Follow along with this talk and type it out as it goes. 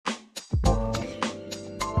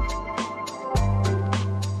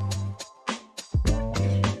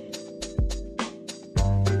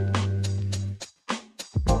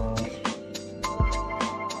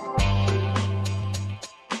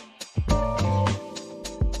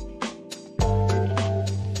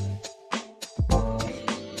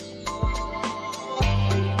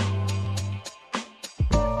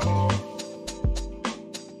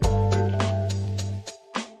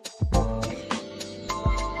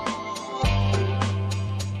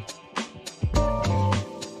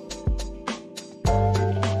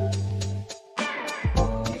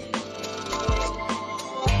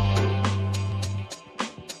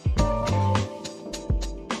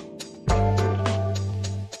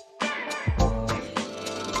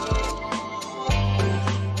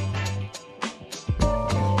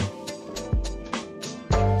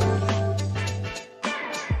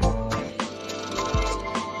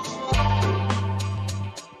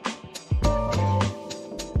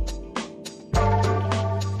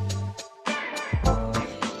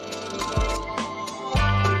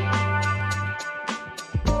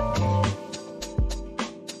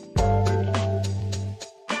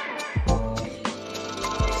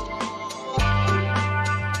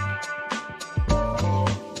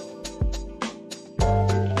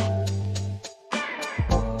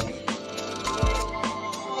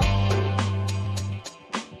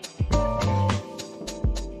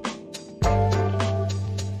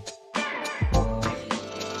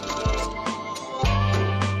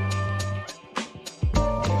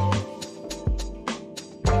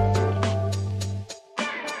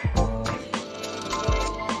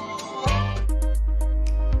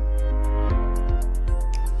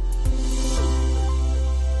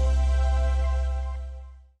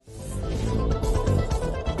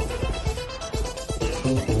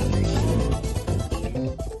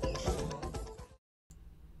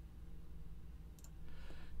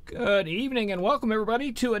Good evening and welcome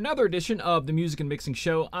everybody to another edition of the Music and Mixing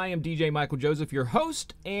Show. I am DJ Michael Joseph, your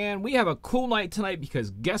host, and we have a cool night tonight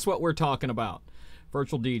because guess what we're talking about?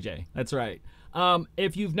 Virtual DJ. That's right.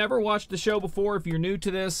 If you've never watched the show before, if you're new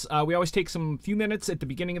to this, we always take some few minutes at the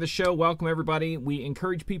beginning of the show. Welcome everybody. We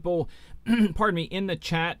encourage people, pardon me, in the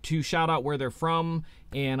chat to shout out where they're from,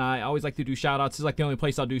 and I always like to do shout outs. This is like the only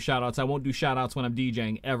place I'll do shout outs. I won't do shout outs when I'm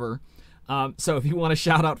DJing ever. So if you want a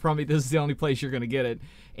shout out from me, this is the only place you're going to get it.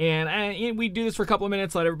 And we do this for a couple of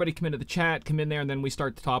minutes, let everybody come into the chat, come in there, and then we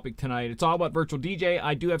start the topic tonight. It's all about virtual DJ.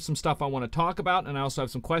 I do have some stuff I want to talk about, and I also have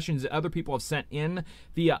some questions that other people have sent in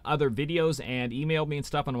via other videos and emailed me and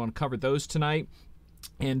stuff, and I want to cover those tonight.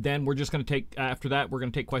 And then we're just going to take, after that, we're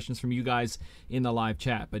going to take questions from you guys in the live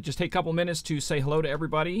chat. But just take a couple minutes to say hello to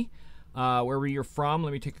everybody, wherever you're from.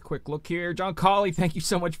 Let me take a quick look here. John Cawley, thank you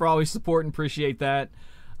so much for always supporting. Appreciate that.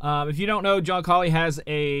 If you don't know, John Cawley has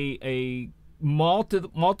a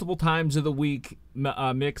multiple times of the week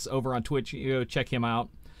mix over on Twitch. You go check him out.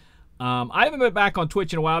 I haven't been back on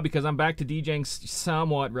Twitch in a while because I'm back to DJing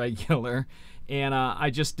somewhat regular, and I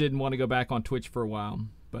just didn't want to go back on Twitch for a while.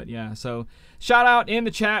 But yeah, so shout out in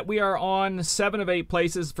the chat. We are on 7 of 8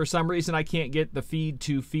 places. For some reason, I can't get the feed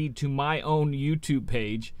to my own YouTube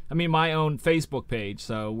page. I mean, my own Facebook page.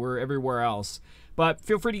 So we're everywhere else. But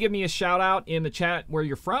feel free to give me a shout out in the chat where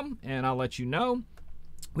you're from, and I'll let you know.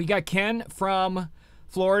 We got Ken from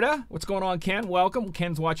Florida. What's going on, Ken? Welcome.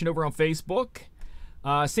 Ken's watching over on Facebook.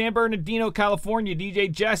 San Bernardino, California, DJ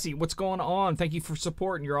Jesse. What's going on? Thank you for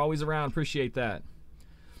supporting. You're always around. Appreciate that.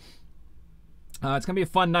 It's going to be a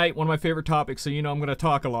fun night. One of my favorite topics, so you know I'm going to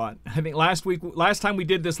talk a lot. I think last time we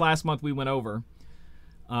did this last month, we went over.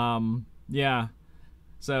 Yeah.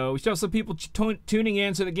 So we still have some people tuning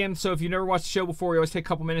in. So again, so if you've never watched the show before, we always take a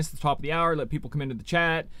couple minutes at the top of the hour, let people come into the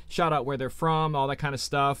chat, shout out where they're from, all that kind of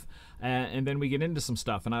stuff, and then we get into some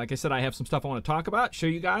stuff. And like I said, I have some stuff I want to talk about, show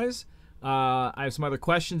you guys. I have some other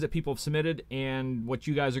questions that people have submitted and what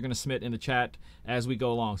you guys are going to submit in the chat as we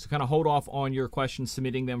go along. So kind of hold off on your questions,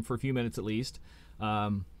 submitting them for a few minutes at least.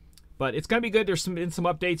 But it's going to be good. There's been some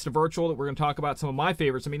updates to virtual that we're going to talk about, some of my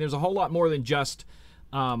favorites. I mean, there's a whole lot more than just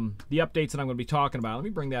the updates that I'm going to be talking about. Let me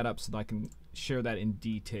bring that up so that I can share that in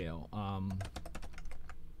detail.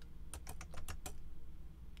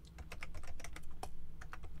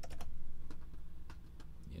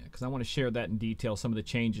 Yeah, because I want to share that in detail, some of the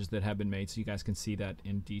changes that have been made so you guys can see that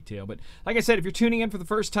in detail. But like I said, if you're tuning in for the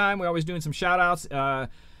first time, we're always doing some shout outs.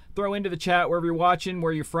 Throw into the chat wherever you're watching,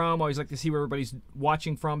 where you're from. I always like to see where everybody's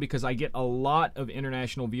watching from because I get a lot of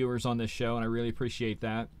international viewers on this show, and I really appreciate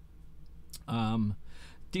that.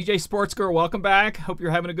 DJ Sports Girl, welcome back. Hope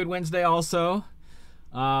you're having a good Wednesday also.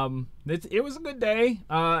 It was a good day.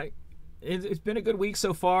 It's been a good week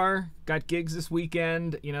so far. Got gigs this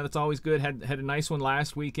weekend. You know, that's always good. Had a nice one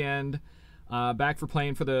last weekend. Back for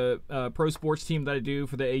playing for the pro sports team that I do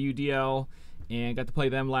for the AUDL, and got to play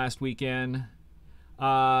them last weekend.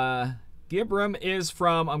 Gibram is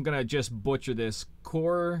from, I'm going to just butcher this,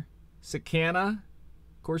 Corsicana,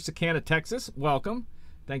 Texas. Welcome.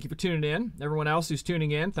 Thank you for tuning in. Everyone else who's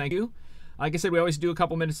tuning in, thank you. Like I said, we always do a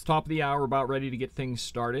couple minutes at the top of the hour. We're about ready to get things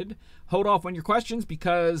started. Hold off on your questions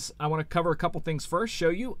because I want to cover a couple things first, show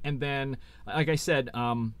you, and then, like I said,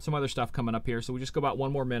 some other stuff coming up here. So we just go about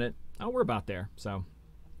one more minute. Oh, we're about there. So,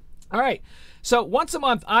 all right. So once a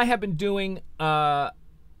month, I have been doing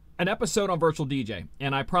an episode on virtual DJ,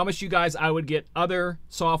 and I promised you guys I would get other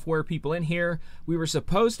software people in here. We were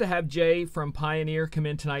supposed to have Jay from Pioneer come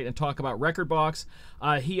in tonight and talk about Rekordbox.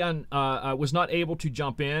 He was not able to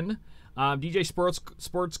jump in. DJ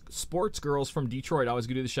Sports Girls from Detroit, I always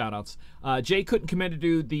gonna do the shout outs. Jay couldn't come in to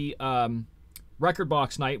do the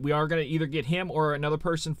Rekordbox night. We are going to either get him or another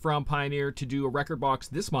person from Pioneer to do a Rekordbox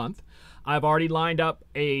this month. I've already lined up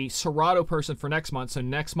a Serato person for next month. So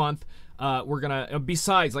next month, we're going to,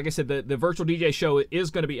 besides, like I said, the virtual DJ show is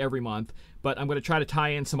going to be every month, but I'm going to try to tie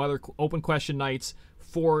in some other open question nights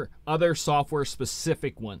for other software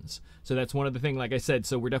specific ones. So that's one of the things, like I said,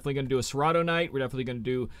 so we're definitely going to do a Serato night. We're definitely going to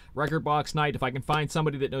do Rekordbox night. If I can find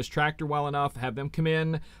somebody that knows Tractor well enough, have them come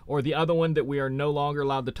in. Or the other one that we are no longer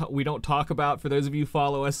allowed to we don't talk about, for those of you who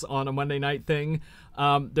follow us on a Monday night thing,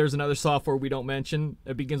 there's another software we don't mention.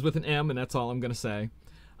 It begins with an M, and that's all I'm going to say.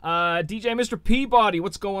 DJ Mr. Peabody,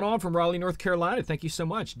 what's going on from Raleigh, North Carolina? Thank you so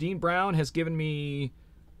much. Dean Brown has given me,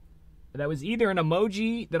 that was either an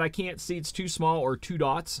emoji that I can't see, it's too small, or 2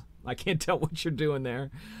 dots. I can't tell what you're doing there.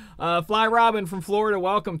 Fly Robin from Florida,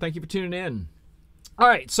 welcome. Thank you for tuning in. All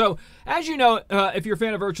right, so as you know, if you're a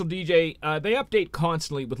fan of Virtual DJ, they update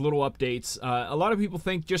constantly with little updates. A lot of people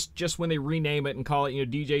think just when they rename it and call it,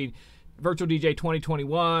 DJ Virtual DJ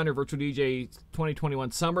 2021 or Virtual DJ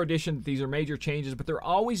 2021 Summer Edition. These are major changes, but they're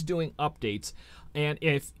always doing updates. And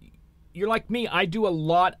if you're like me, I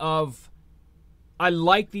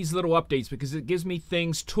like these little updates because it gives me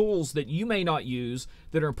tools that you may not use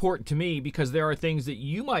that are important to me, because there are things that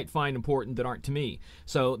you might find important that aren't to me.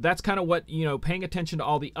 So that's kind of what, paying attention to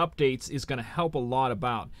all the updates is going to help a lot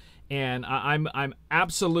about. And I'm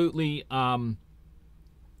absolutely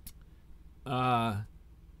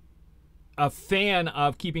a fan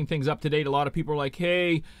of keeping things up to date. A lot of people are like,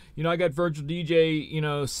 hey, I got Virtual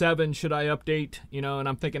DJ, 7, should I update? And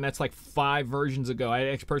I'm thinking that's like 5 versions ago.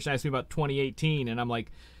 A person asked me about 2018, and I'm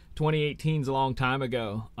like, 2018 is a long time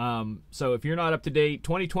ago. So if you're not up to date,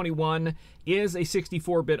 2021 is a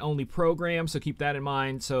 64-bit only program, so keep that in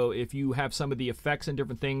mind. So if you have some of the effects and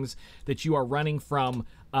different things that you are running from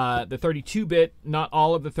the 32-bit, not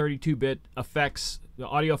all of the 32-bit effects, the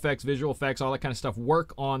audio effects, visual effects, all that kind of stuff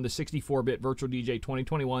work on the 64-bit Virtual DJ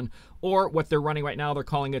 2021, or what they're running right now, they're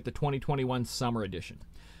calling it the 2021 Summer Edition.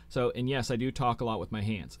 So, and yes, I do talk a lot with my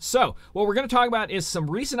hands. So, what we're going to talk about is some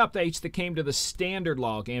recent updates that came to the standard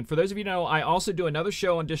log. And for those of you who know, I also do another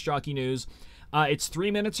show on Disc Jockey News. It's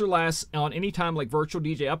 3 minutes or less on any time, like Virtual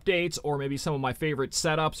DJ updates or maybe some of my favorite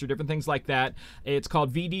setups or different things like that. It's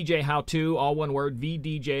called VDJ How To, all one word,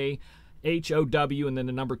 VDJ HOW, and then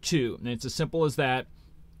the number 2. And it's as simple as that.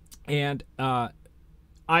 And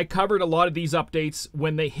I covered a lot of these updates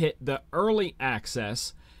when they hit the early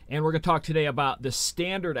access. And we're going to talk today about the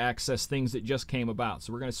standard access things that just came about.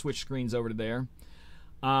 So we're going to switch screens over to there.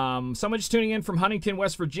 Someone just tuning in from Huntington,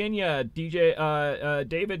 West Virginia. DJ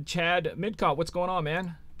David Chad Midcott. What's going on,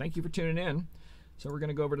 man? Thank you for tuning in. So we're going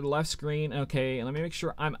to go over to the left screen. Okay, let me make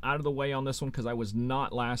sure I'm out of the way on this one because I was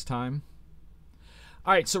not last time.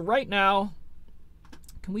 All right, so right now,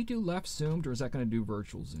 can we do left zoomed, or is that going to do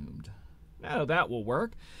virtual zoomed? No, that will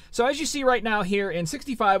work. So as you see right now here in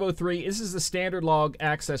 6503, this is the standard log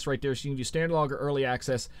access right there. So you can do standard log or early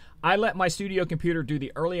access. I let my studio computer do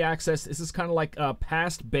the early access. This is kind of like a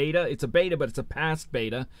past beta. It's a beta, but it's a past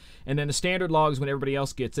beta. And then the standard logs when everybody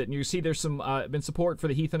else gets it. And you see there's some been support for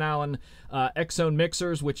the Heath and Allen X-Zone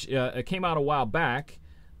mixers, which came out a while back.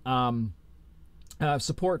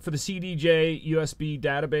 Support for the CDJ USB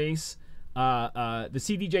database. The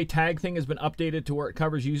CDJ tag thing has been updated to where it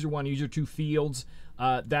covers user 1, user 2 fields.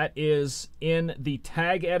 That is in the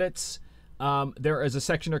tag edits. There is a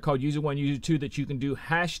section there called user 1, user 2 that you can do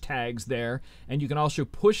hashtags there, and you can also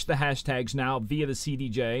push the hashtags now via the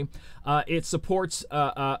CDJ. It supports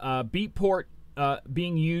beatport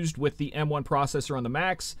being used with the M1 processor on the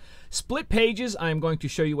Macs. Split pages, I am going to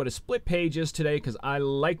show you what a split page is today because I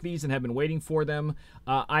like these and have been waiting for them.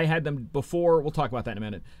 I had them before. We'll talk about that in a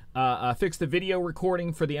minute. Fix the video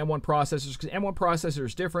recording for the M1 processors because M1 processor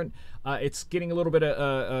is different. It's getting a little bit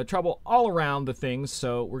of trouble all around the things,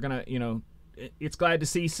 so we're going to, it's glad to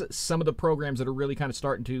see some of the programs that are really kind of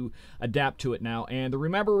starting to adapt to it now. And the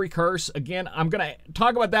Remember Recurse, again, I'm going to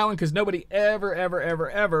talk about that one because nobody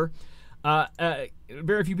ever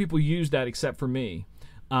very few people use that except for me.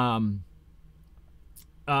 DJ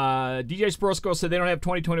Sporosco said they don't have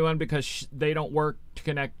 2021 because they don't work to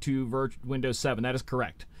connect to Windows 7. That is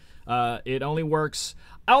correct. It only works,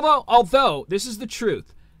 although this is the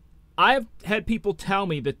truth. I've had people tell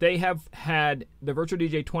me that they have had the Virtual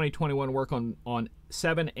DJ 2021 work on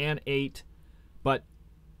 7 and 8, but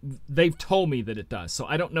they've told me that it does. So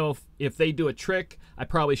I don't know if they do a trick. I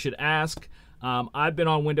probably should ask. I've been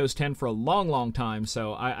on Windows 10 for a long time,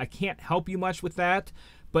 so I can't help you much with that.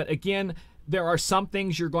 But again, there are some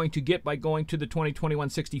things you're going to get by going to the 2021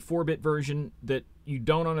 64-bit version that you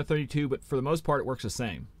don't on a 32, but for the most part, it works the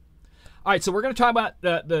same. All right, so we're going to talk about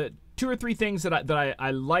the 2 or 3 things that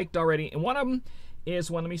I liked already. And one of them is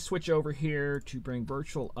let me switch over here to bring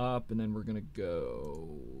virtual up, and then we're going to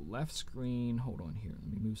go left screen. Hold on here.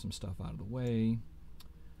 Let me move some stuff out of the way.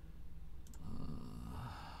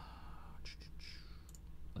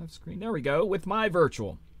 Left screen. There we go with my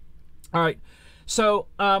virtual. All right. So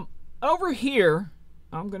over here,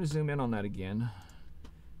 I'm going to zoom in on that again.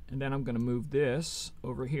 And then I'm going to move this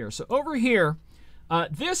over here. So over here,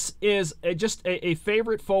 this is just a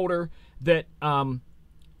favorite folder that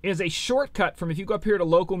is a shortcut from if you go up here to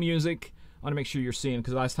local music. I want to make sure you're seeing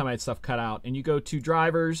because last time I had stuff cut out. And you go to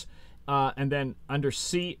drivers and then under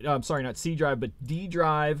C, sorry, not C drive, but D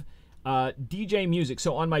drive. DJ music.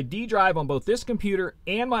 So on my D drive on both this computer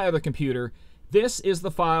and my other computer, this is the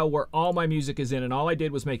file where all my music is in, and all I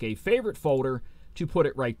did was make a favorite folder to put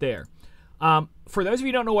it right there. For those of you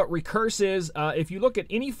who don't know what Recurse is, if you look at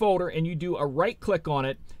any folder and you do a right click on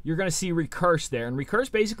it, you're going to see Recurse there. And Recurse,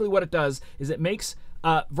 basically what it does is it makes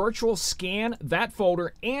virtual scan that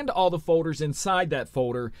folder and all the folders inside that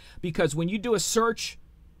folder, because when you do a search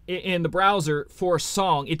in the browser for a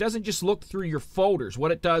song, it doesn't just look through your folders.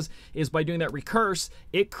 What it does is, by doing that recurse,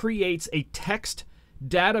 it creates a text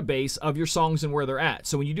database of your songs and where they're at.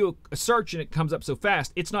 So when you do a search and it comes up so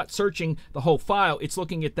fast, it's not searching the whole file, it's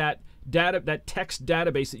looking at that text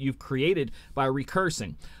database that you've created by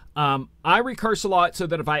recursing. I recurse a lot so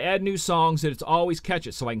that if I add new songs, that it's always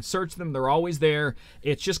catches, so I can search them, they're always there.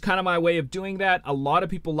 It's just kind of my way of doing that. A lot of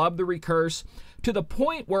people love the recurse, to the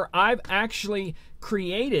point where I've actually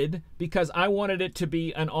created, because I wanted it to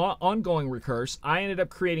be an ongoing recurse, I ended up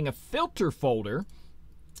creating a filter folder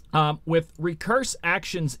with recurse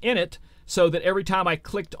actions in it, so that every time I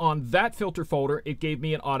clicked on that filter folder, it gave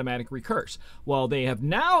me an automatic recurse. Well, they have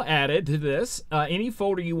now added to this, any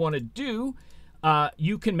folder you want to do,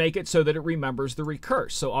 you can make it so that it remembers the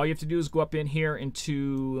recurse. So all you have to do is go up in here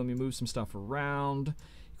into, let me move some stuff around.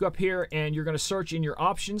 Go up here and you're going to search in your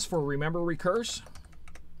options for remember recurse.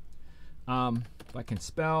 If I can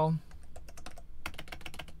spell.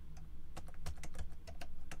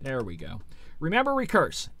 There we go. Remember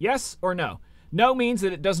recurse, yes or no? No means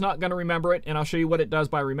that it does not going to remember it, and I'll show you what it does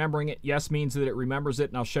by remembering it. Yes means that it remembers it,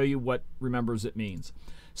 and I'll show you what remembers it means.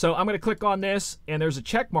 So I'm going to click on this, and there's a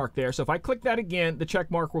check mark there. So if I click that again, the check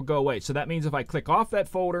mark will go away. So that means if I click off that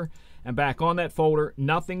folder and back on that folder,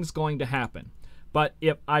 nothing's going to happen. But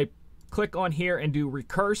if I click on here and do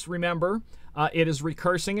recurse remember, it is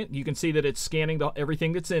recursing it. You can see that it's scanning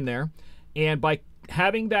everything that's in there. And by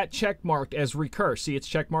having that check marked as recurse, see it's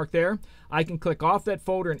check marked there, I can click off that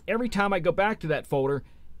folder, and every time I go back to that folder,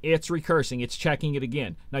 it's recursing, it's checking it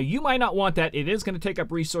again. Now you might not want that, it is going to take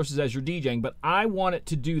up resources as you're DJing, but I want it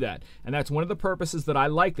to do that. And that's one of the purposes that I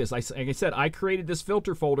like this. Like I said, I created this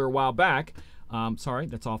filter folder a while back. Sorry,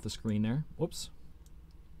 that's off the screen there. Whoops.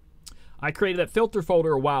 I created that filter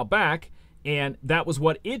folder a while back, and that was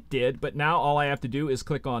what it did, but now all I have to do is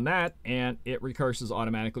click on that, and it recurses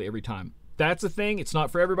automatically every time. That's a thing. It's not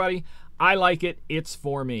for everybody. I like it. It's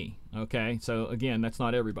for me. Okay, so again, that's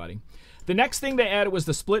not everybody. The next thing they added was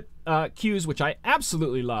the split cues, which I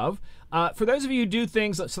absolutely love. For those of you who do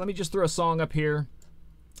things, so let me just throw a song up here.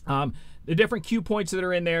 The different cue points that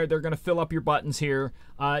are in there, they're going to fill up your buttons here.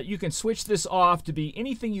 You can switch this off to be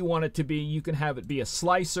anything you want it to be. You can have it be a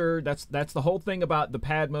slicer. That's the whole thing about the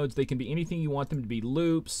pad modes. They can be anything you want them to be,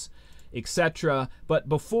 loops, etc. But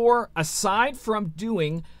before, aside from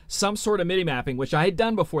doing some sort of MIDI mapping, which I had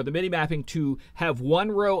done before, the MIDI mapping to have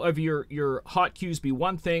one row of your hot cues be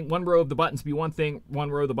one thing, one row of the buttons be one thing,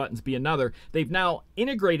 one row of the buttons be another. They've now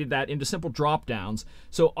integrated that into simple drop downs.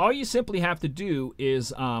 So all you simply have to do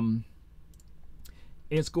is go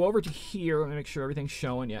over to here. Let me make sure everything's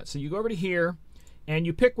showing yet. So you go over to here and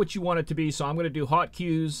you pick what you want it to be. So I'm going to do hot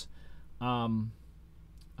cues. I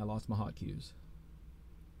lost my hot cues.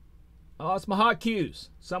 I lost my hot cues.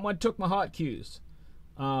 Someone took my hot cues.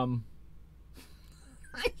 I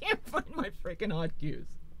can't find my freaking hot cues.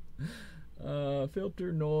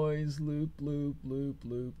 Filter, noise, loop, loop, loop,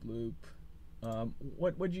 loop, loop.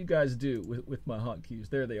 What'd you guys do with my hot cues?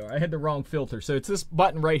 There they are. I had the wrong filter. So it's this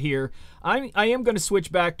button right here. I am going to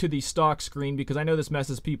switch back to the stock screen because I know this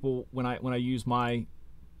messes people when I use my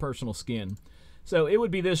personal skin. So it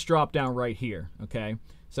would be this drop down right here. Okay.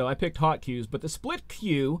 So I picked hot cues, but the split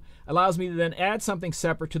cue allows me to then add something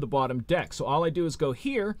separate to the bottom deck. So all I do is go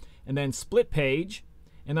here and then split page,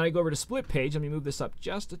 and then I go over to split page. Let me move this up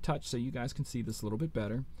just a touch so you guys can see this a little bit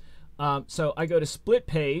better. So I go to split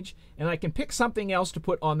page, and I can pick something else to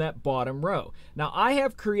put on that bottom row. Now I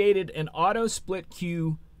have created an auto split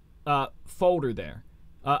cue folder there.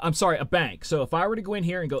 I'm sorry, a bank. So if I were to go in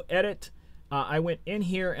here and go edit, I went in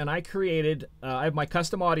here and I created, I have my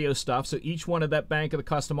custom audio stuff, so each one of that bank of the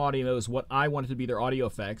custom audio is what I wanted to be their audio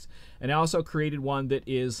effects. And I also created one that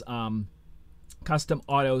is custom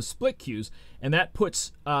auto split cues, and that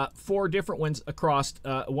puts 4 different ones across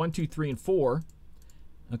 1, 2, 3, and 4.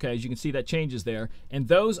 Okay, as you can see, that changes there. And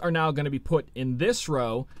those are now going to be put in this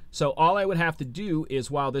row. So all I would have to do is,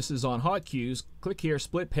 while this is on hot cues, click here,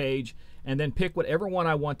 split page, and then pick whatever one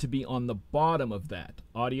I want to be on the bottom of that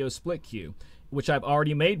audio split cue, which I've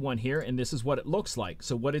already made one here, and this is what it looks like.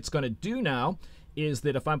 So what it's going to do now is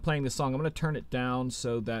that if I'm playing this song, I'm going to turn it down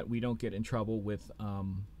so that we don't get in trouble with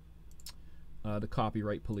the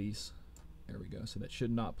copyright police. There we go. So that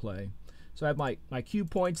should not play. So I have my cue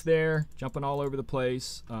points there, jumping all over the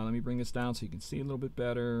place. Let me bring this down so you can see a little bit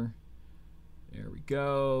better. There we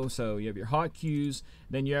go. So you have your hot cues,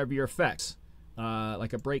 then you have your effects,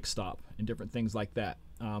 like a break stop and different things like that.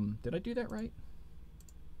 Did I do that right?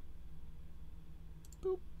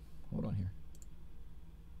 Boop. Hold on here.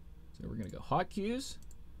 So we're going to go hot cues.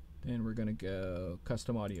 Then we're going to go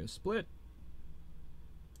custom audio split.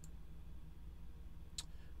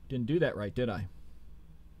 Didn't do that right, did I?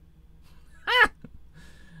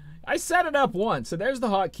 I set it up once. So there's the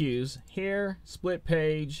hot cues. Here, split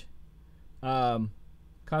page,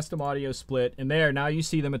 custom audio split. And there, now you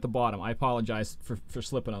see them at the bottom. I apologize for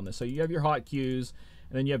slipping on this. So you have your hot cues.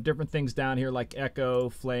 And then you have different things down here like echo,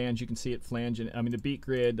 flange. You can see it flange. And, I mean, the beat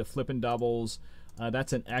grid, the flip and doubles.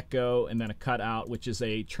 That's an echo and then a cutout, which is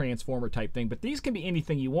a transformer type thing. But these can be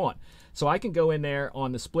anything you want. So I can go in there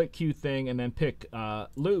on the split cue thing and then pick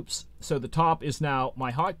loops. So the top is now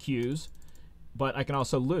my hot cues, but I can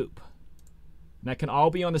also loop. And that can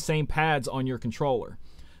all be on the same pads on your controller.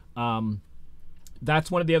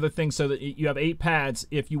 That's one of the other things. So that you have 8 pads.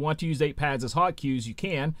 If you want to use 8 pads as hot cues, you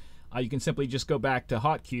can. You can simply just go back to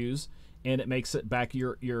hot cues, and it makes it back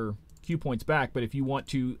your cue points back. But if you want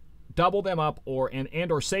to double them up or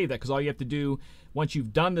save that, because all you have to do once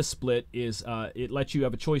you've done the split is it lets you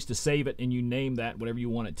have a choice to save it, and you name that whatever you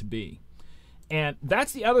want it to be. And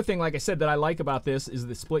that's the other thing, like I said, that I like about this is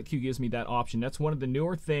the split cue gives me that option. That's one of the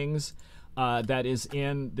newer things that is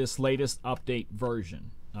in this latest update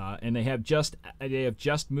version, and they have just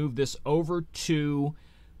moved this over to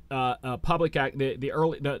public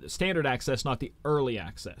the standard access, not the early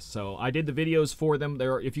access. So I did the videos for them.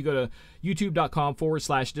 There, if you go to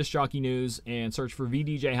youtube.com/discjockeynews and search for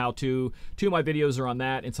VDJ How To, 2 of my videos are on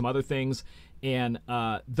that and some other things. And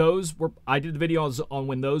I did the videos on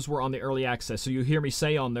when those were on the early access. So you hear me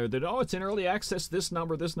say on there that, oh, it's in early access, this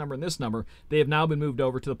number, and this number. They have now been moved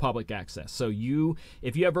over to the public access. So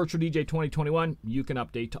if you have Virtual DJ 2021, you can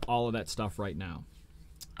update to all of that stuff right now.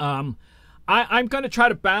 I'm going to try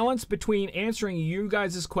to balance between answering you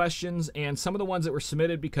guys' questions and some of the ones that were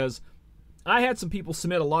submitted, because I had some people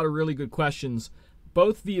submit a lot of really good questions,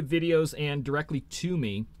 both via videos and directly to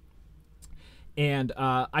me. And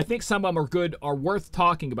I think some of them are worth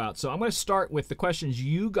talking about. So I'm going to start with the questions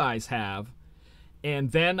you guys have,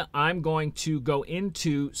 and then I'm going to go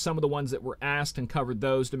into some of the ones that were asked and covered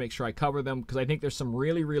those to make sure I cover them, because I think there's some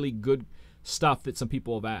really, really good stuff that some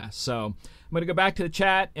people have asked. So I'm going to go back to the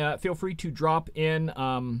chat. Feel free to drop in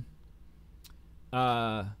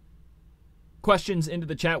questions into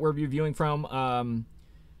the chat wherever you're viewing from.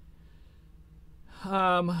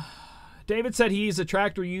 David said he's a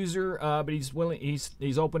tractor user, but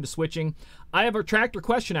he's open to switching. I have a tractor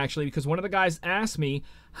question, actually, because one of the guys asked me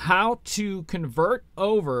how to convert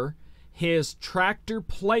over his tractor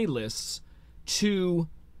playlists to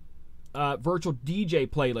virtual DJ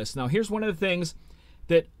playlists. Now, here's one of the things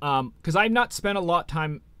that, because I've not spent a lot of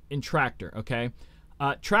time in Tractor, okay?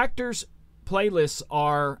 Tractor's playlists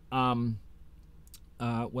are,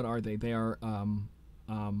 what are they? They are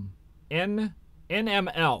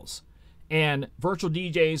NMLs. And virtual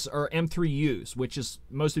DJs are M3Us, which is,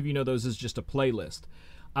 most of you know those as just a playlist.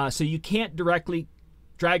 So you can't directly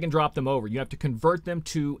drag and drop them over. You have to convert them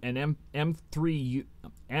to an M3U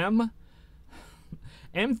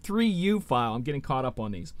file. I'm getting caught up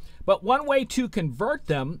on these. But one way to convert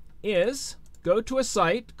them is go to a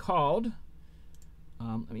site called,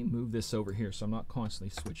 let me move this over here so I'm not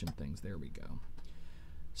constantly switching things. There we go.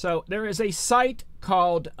 So there is a site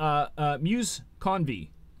called MuseConv.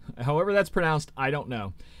 However that's pronounced, I don't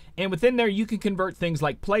know. And within there, you can convert things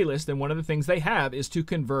like playlist, and one of the things they have is to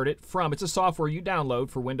convert it from, it's a software you download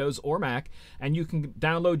for Windows or Mac, and you can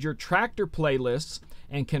download your Tractor playlists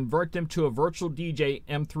and convert them to a virtual DJ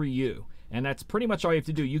M3U. And that's pretty much all you have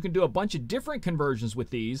to do. You can do a bunch of different conversions with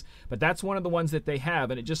these, but that's one of the ones that they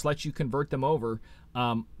have, and it just lets you convert them over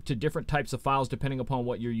to different types of files depending upon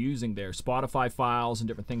what you're using there, Spotify files and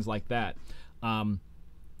different things like that.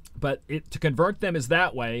 But to convert them is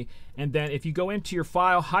that way. And then if you go into your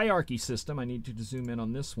file hierarchy system, I need to zoom in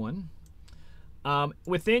on this one.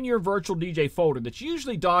 Within your virtual DJ folder, that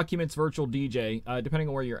usually documents virtual DJ, depending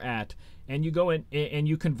on where you're at, and you go in and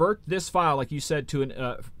you convert this file, like you said, to an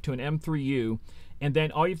M3U, and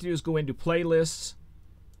then all you have to do is go into playlists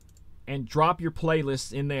and drop your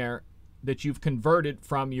playlists in there that you've converted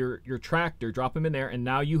from your Tractor. Drop them in there, and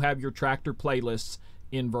now you have your Tractor playlists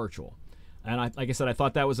in virtual. And like I said, I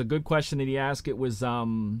thought that was a good question that he asked. It was,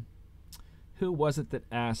 who was it that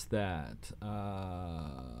asked that?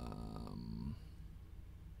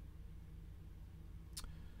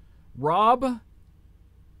 Robert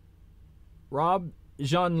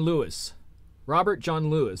John Lewis.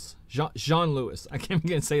 Jean Lewis. I can't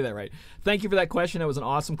even say that right. Thank you for that question. That was an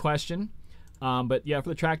awesome question. But yeah, for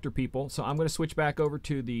the Tractor people. So I'm going to switch back over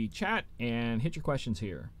to the chat and hit your questions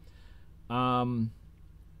here.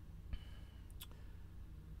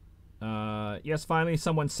 Yes, finally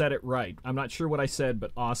someone said it right. I'm not sure what I said,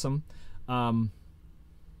 but awesome. How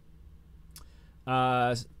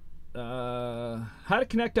to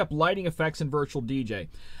connect up lighting effects in Virtual DJ.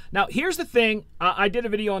 Now, here's the thing. I did a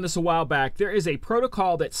video on this a while back. There is a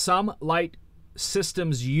protocol that some light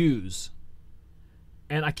systems use,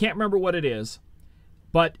 and I can't remember what it is,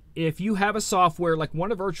 but if you have a software, like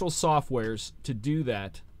one of the virtual softwares to do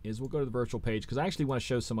that is, we'll go to the virtual page, because I actually want to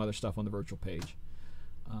show some other stuff on the virtual page.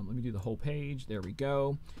 Let me do the whole page. There we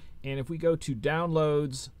go. And if we go to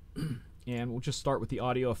downloads, and we'll just start with the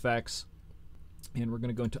audio effects, and we're going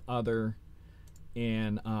to go into other,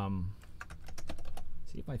 and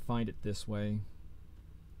see if I find it this way.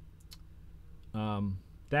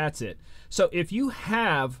 That's it. So if you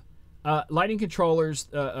have lighting controllers,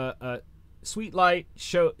 Sweet Light,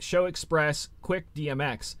 Show Express, Quick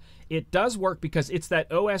DMX, it does work because it's that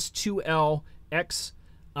OS2LX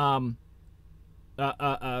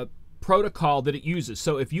protocol that it uses.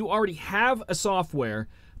 So if you already have a software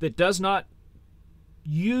that does not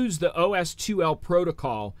use the OS2L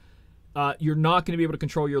protocol, you're not going to be able to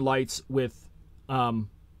control your lights with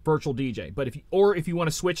Virtual DJ. But if you want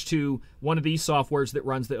to switch to one of these softwares that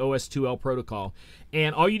runs the OS2L protocol,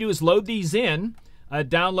 and all you do is load these in,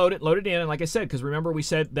 download it, load it in, and like I said, because remember we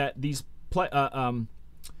said that these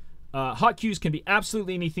hot cues can be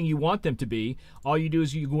absolutely anything you want them to be. All you do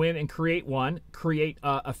is you go in and create one, create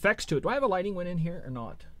effects to it. Do I have a lighting one in here or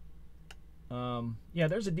not? Yeah,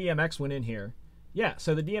 there's a DMX one in here. Yeah,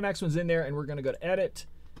 so the DMX one's in there, and we're going to go to Edit,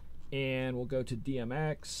 and we'll go to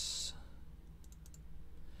DMX.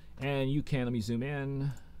 And you can, let me zoom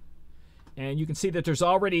in. And you can see that there's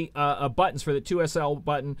already buttons for the 2SL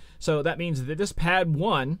button. So that means that this pad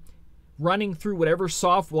 1, running through whatever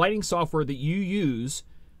lighting software that you use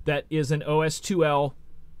that is an OS2L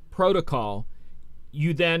protocol,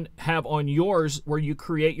 you then have on yours where you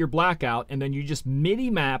create your blackout, and then you just MIDI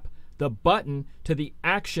map the button to the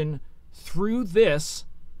action through this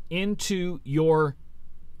into your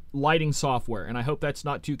lighting software. And I hope that's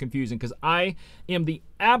not too confusing, because I am the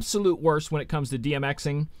absolute worst when it comes to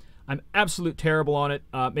DMXing. I'm absolute terrible on it.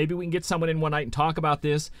 Maybe we can get someone in one night and talk about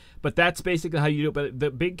this, but that's basically how you do it. But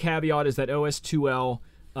the big caveat is that OS2L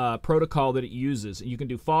protocol that it uses. You can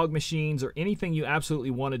do fog machines or anything you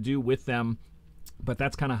absolutely want to do with them, but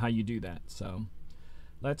that's kind of how you do that. So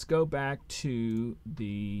let's go back to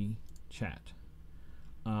the chat.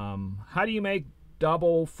 How do you make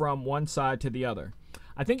double from one side to the other?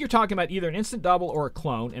 I think you're talking about either an instant double or a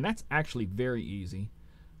clone, and that's actually very easy.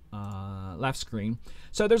 Left screen.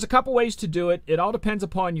 So there's a couple ways to do it. It all depends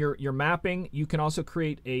upon your mapping. You can also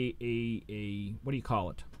create a what do you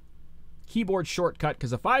call it? Keyboard shortcut,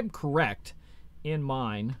 because if I'm correct in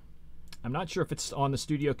mine, I'm not sure if it's on the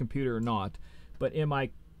studio computer or not, but in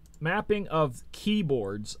my mapping of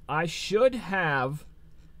keyboards, I should have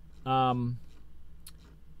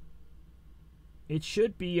it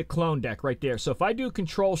should be a clone deck right there. So if I do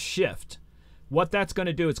Control Shift, what that's going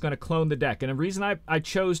to do, it's going to clone the deck. And the reason I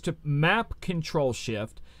chose to map Control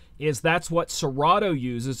Shift is that's what Serato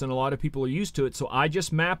uses, and a lot of people are used to it. So I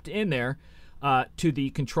just mapped in there to the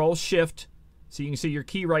Control Shift. So you can see your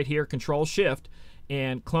key right here, Control Shift,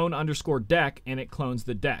 and clone underscore deck, and it clones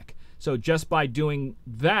the deck. So just by doing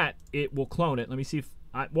that, it will clone it. Let me see if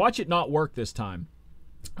watch it not work this time.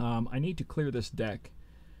 I need to clear this deck.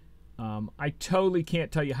 I totally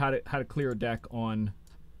can't tell you how to clear a deck on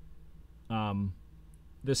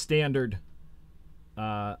the standard.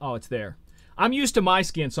 Oh, it's there. I'm used to my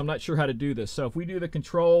skin, so I'm not sure how to do this. So if we do the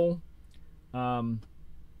control, I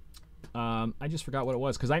just forgot what it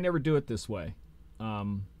was because I never do it this way.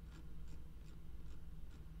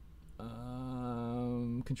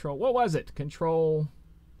 Control, what was it? Control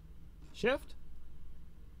Shift?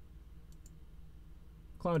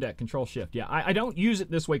 Clone deck, Control Shift. Yeah, I don't use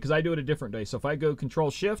it this way because I do it a different way. So if I go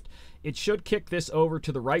Control Shift, it should kick this over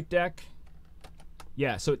to the right deck.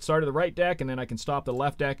 Yeah, so it started the right deck, and then I can stop the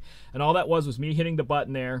left deck. And all that was me hitting the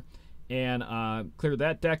button there and clear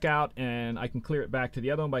that deck out, and I can clear it back to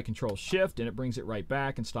the other one by Control Shift, and it brings it right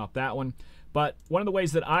back and stop that one. But one of the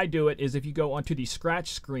ways that I do it is if you go onto the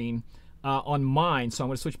scratch screen on mine, so I'm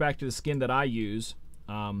going to switch back to the skin that I use,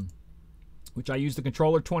 which I use the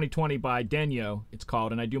Controller 2020 by Denyo, it's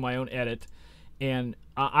called, and I do my own edit. And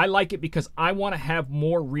I like it because I want to have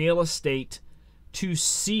more real estate to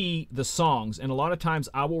see the songs. And a lot of times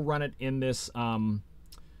I will run it in this,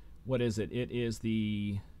 what is it? It is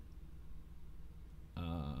the,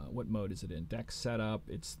 what mode is it in? Deck setup.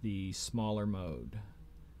 It's the smaller mode.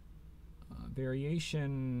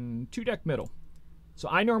 Variation, 2 deck middle. So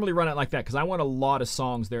I normally run it like that because I want a lot of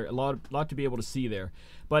songs there, a lot to be able to see there.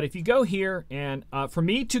 But if you go here, and for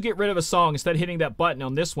me to get rid of a song, instead of hitting that button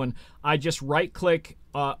on this one, I just right-click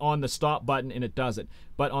on the stop button and it does it.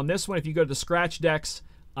 But on this one, if you go to the scratch decks,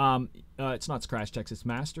 it's not scratch decks, it's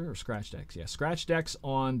master or scratch decks. Yeah, scratch decks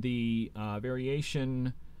on the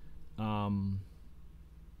variation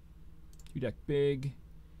 2-deck big,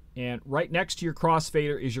 and right next to your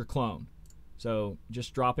crossfader is your clone. So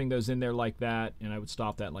just dropping those in there like that, and I would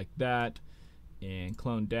stop that like that, and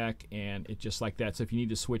clone deck, and it just like that. So if you need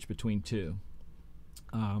to switch between two.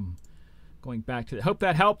 Going back to, hope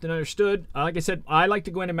that helped and understood. Like I said, I like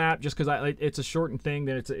to go into map just because it's a shortened thing,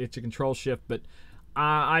 that it's a control shift, but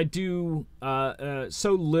I do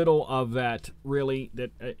so little of that, really,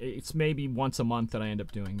 that it's maybe once a month that I end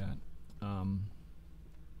up doing that.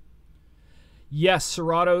 Yes,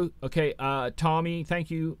 Serato. Okay, Tommy, thank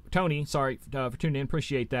you. Tony, sorry for tuning in.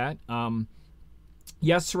 Appreciate that.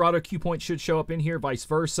 Yes, Serato Q point should show up in here, vice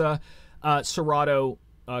versa. Serato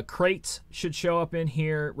crates should show up in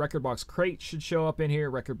here. Record box crate should show up in here.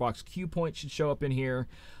 Record box Q point should show up in here.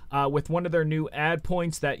 With one of their new add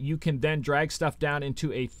points that you can then drag stuff down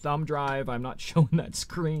into a thumb drive. I'm not showing that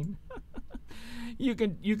screen. You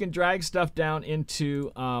can drag stuff down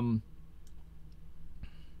into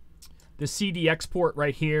the CD export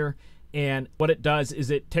right here, and what it does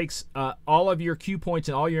is it takes all of your cue points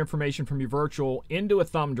and all your information from your virtual into a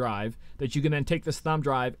thumb drive that you can then take this thumb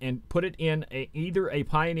drive and put it in either a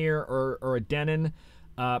Pioneer or a Denon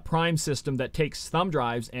Prime system that takes thumb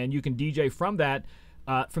drives, and you can DJ from that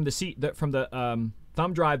from the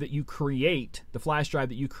thumb drive that you create, the flash drive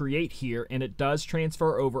that you create here, and it does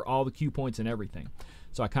transfer over all the cue points and everything.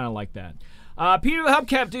 So I kind of like that. Peter the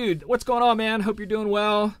Hubcap dude, what's going on, man? Hope you're doing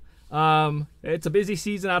well. It's a busy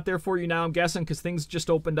season out there for you now, I'm guessing, because things just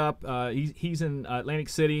opened up. He's in Atlantic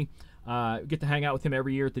City. Get to hang out with him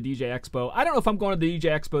every year at the DJ Expo. I don't know if I'm going to the DJ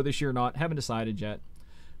Expo this year or not. Haven't decided yet,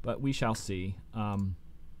 but we shall see.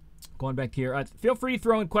 Going back here, feel free to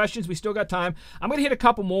throw in questions. We still got time. I'm going to hit a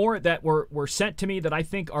couple more that were sent to me that I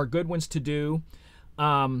think are good ones to do.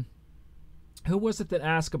 Who was it that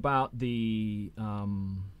asked about the...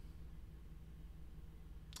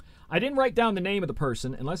 I didn't write down the name of the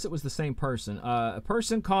person, unless it was the same person. A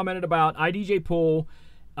person commented about iDJ Pool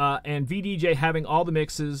and VDJ having all the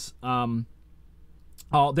mixes. That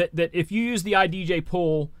if you use the iDJ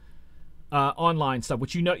Pool online stuff,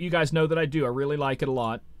 which you guys know that I do, I really like it a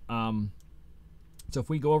lot. So if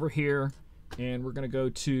we go over here, and we're going to go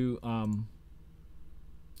to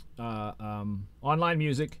online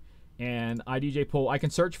music and iDJ Pool, I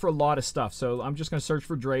can search for a lot of stuff. So I'm just going to search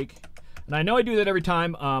for Drake. And I know I do that every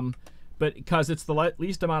time, but because it's the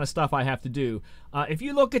least amount of stuff I have to do. If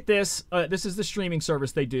you look at this, this is the streaming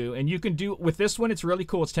service they do. And you can do, with this one, it's really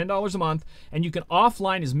cool. It's $10 a month. And you can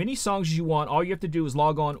offline as many songs as you want. All you have to do is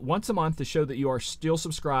log on once a month to show that you are still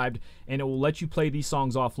subscribed. And it will let you play these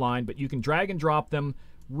songs offline. But you can drag and drop them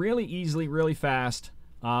really easily, really fast.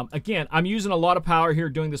 Again, I'm using a lot of power here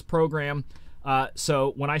doing this program.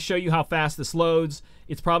 So when I show you how fast this loads,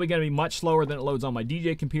 it's probably going to be much slower than it loads on my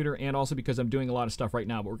DJ computer, and also because I'm doing a lot of stuff right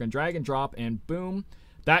now. But we're going to drag and drop, and boom,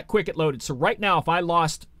 that quick it loaded. So right now, if I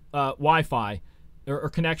lost Wi-Fi or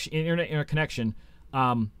connection, internet connection,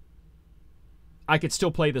 I could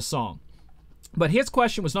still play this song. But his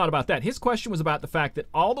question was not about that. His question was about the fact that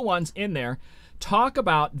all the ones in there talk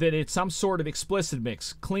about that it's some sort of explicit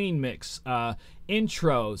mix, clean mix,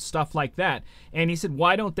 intros, stuff like that. And he said,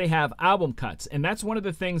 why don't they have album cuts? And that's one of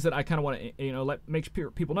the things that I kind of want to, make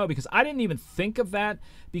people know, because I didn't even think of that,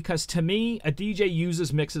 because to me, a DJ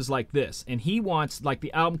uses mixes like this, and he wants like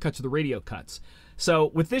the album cuts or the radio cuts.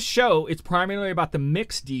 So with this show, it's primarily about the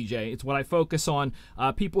mix DJ. It's what I focus on,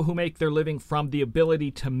 people who make their living from the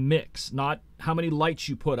ability to mix, not how many lights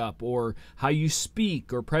you put up or how you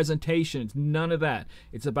speak or presentation. It's none of that.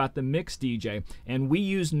 It's about the mix DJ. And we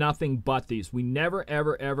use nothing but these. We never,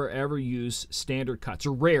 ever, ever, ever use standard cuts,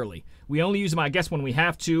 or rarely. We only use them, I guess, when we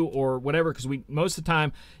have to or whatever, because most of the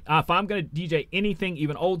time, if I'm going to DJ anything,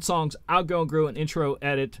 even old songs, I'll go and grow an intro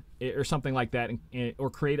edit or something like that,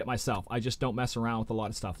 or create it myself. I just don't mess around with a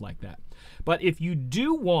lot of stuff like that. But if you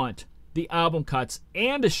do want the album cuts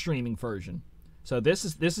and a streaming version, so this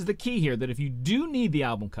is the key here, that if you do need the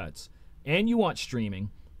album cuts and you want streaming,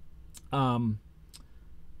 you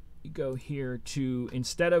go here to,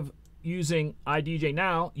 instead of using iDJ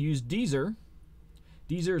Now, use Deezer.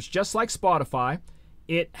 Deezer is just like Spotify.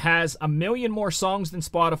 It has 1 million more songs than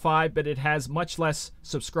Spotify, but it has much less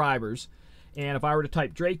subscribers. And if I were to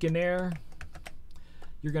type Drake in there,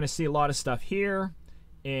 you're going to see a lot of stuff here.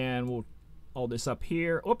 And we'll all this up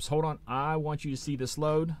here. Oops, hold on. I want you to see this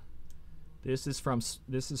load. This is from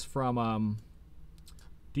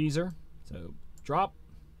Deezer. So drop,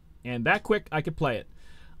 and that quick I could play it.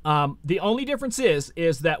 The only difference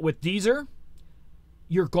is that with Deezer,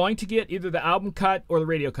 you're going to get either the album cut or the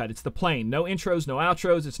radio cut. It's the plain. No intros, no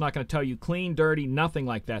outros. It's not going to tell you clean, dirty, nothing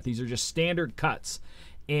like that. These are just standard cuts.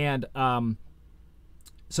 And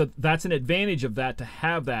so that's an advantage of that, to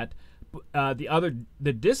have that.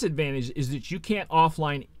 The disadvantage is that you can't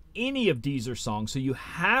offline any of Deezer songs. So you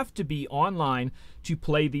have to be online to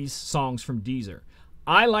play these songs from Deezer.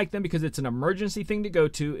 I like them because it's an emergency thing to go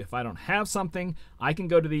to. If I don't have something, I can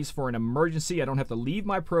go to these for an emergency. I don't have to leave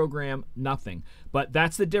my program, nothing. But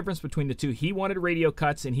that's the difference between the two. He wanted radio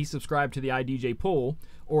cuts, and he subscribed to the iDJ Pool,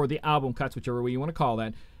 or the album cuts, whichever way you want to call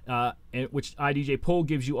that, which iDJ Pool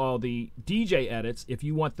gives you all the DJ edits. If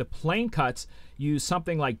you want the plain cuts, use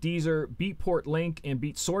something like Deezer. Beatport Link and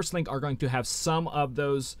Beat Source Link are going to have some of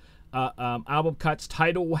those album cuts.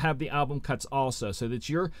 Tidal will have the album cuts also, so that's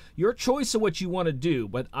your choice of what you want to do.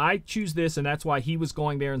 But I choose this, and that's why he was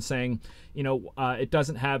going there and saying, you know, it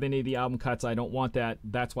doesn't have any of the album cuts. I don't want that.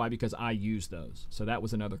 That's why, because I use those. So that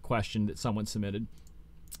was another question that someone submitted.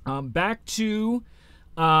 Back to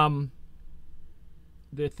the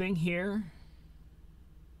thing here.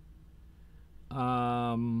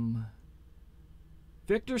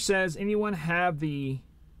 Victor says, anyone have the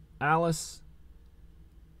Alice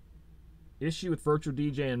issue with Virtual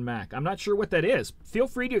DJ and Mac? I'm not sure what that is. Feel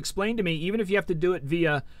free to explain to me, even if you have to do it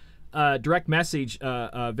via direct message,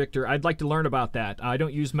 Victor. I'd like to learn about that. I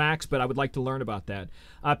don't use Macs, but I would like to learn about that.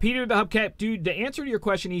 Peter the Hubcap Dude, the answer to your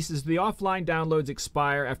question, he says the offline downloads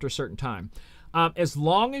expire after a certain time. As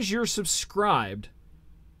long as you're subscribed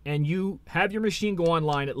and you have your machine go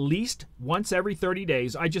online at least once every 30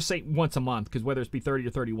 days, I just say once a month, because whether it's be 30 or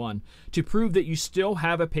 31, to prove that you still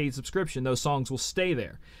have a paid subscription, those songs will stay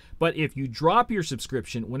there. But if you drop your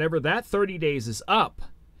subscription, whenever that 30 days is up,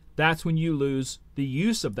 that's when you lose the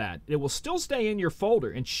use of that. It will still stay in your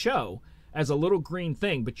folder and show as a little green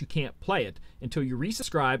thing, but you can't play it until you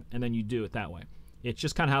resubscribe, and then you do it that way. It's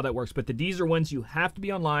just kind of how that works. But the Deezer ones, you have to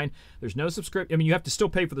be online. There's no subscription. I mean, you have to still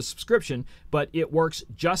pay for the subscription, but it works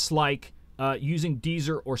just like using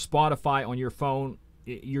Deezer or Spotify on your phone.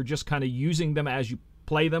 You're just kind of using them as you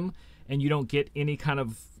play them, and you don't get any kind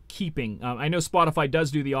of keeping. I know Spotify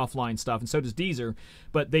does do the offline stuff, and so does Deezer,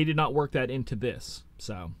 but they did not work that into this.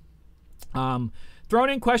 So,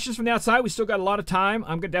 throwing in questions from the outside. We still got a lot of time.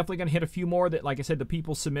 I'm definitely going to hit a few more that, like I said, the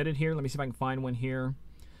people submitted here. Let me see if I can find one here.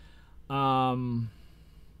 Oh,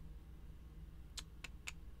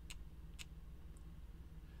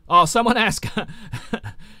 someone asked.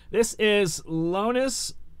 This is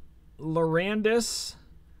Lonus Lorandis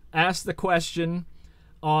asked the question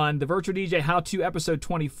on the Virtual DJ How To episode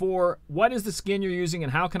 24. What is the skin you're using,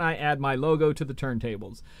 and how can I add my logo to the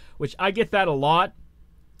turntables? Which I get that a lot.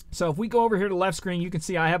 So if we go over here to the left screen, you can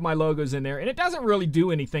see I have my logos in there, and it doesn't really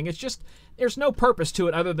do anything. It's just, there's no purpose to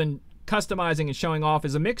it other than customizing and showing off.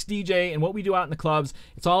 As a mixed DJ and what we do out in the clubs,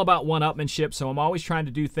 it's all about one-upmanship, so I'm always trying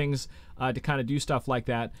to do things to kind of do stuff like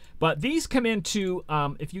that. But these come into,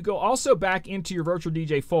 if you go also back into your Virtual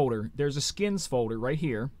DJ folder, there's a skins folder right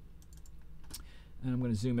here. And I'm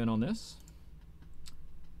going to zoom in on this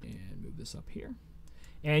and move this up here.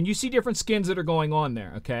 And you see different skins that are going on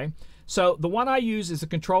there, okay? So the one I use is the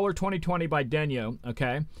Controller 2020 by Denyo,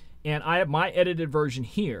 okay? And I have my edited version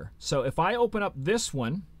here. So if I open up this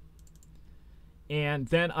one, and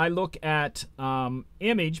then I look at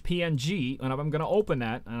image, PNG, and I'm going to open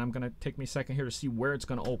that, and I'm going to take me a second here to see where it's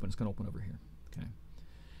going to open. It's going to open over here, okay?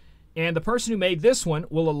 And the person who made this one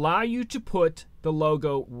will allow you to put the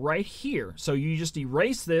logo right here. So you just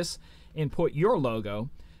erase this and put your logo.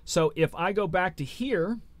 So if I go back to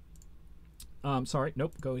here,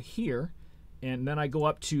 go here, and then I go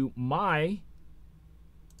up to my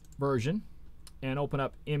version and open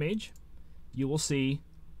up image, you will see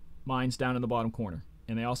mine's down in the bottom corner.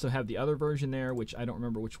 And they also have the other version there, which I don't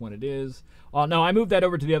remember which one it is. Oh, no, I moved that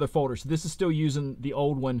over to the other folder. So this is still using the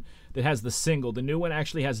old one that has the single. The new one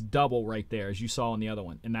actually has double right there, as you saw in the other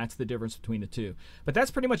one. And that's the difference between the two. But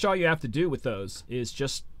that's pretty much all you have to do with those, is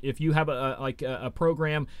just if you have a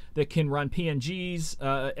program that can run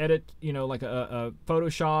PNGs, edit, you know, like a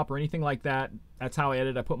Photoshop or anything like that. That's how I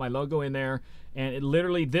edit. I put my logo in there. And it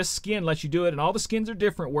literally, this skin lets you do it. And all the skins are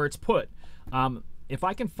different where it's put. If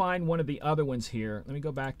I can find one of the other ones here, let me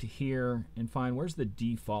go back to here and find, where's the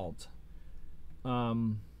default?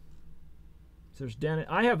 So there's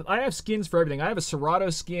I have skins for everything. I have a Serato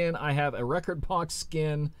skin. I have a record box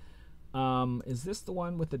skin. Is this the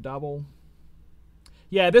one with the double?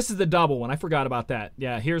 Yeah, this is the double one. I forgot about that.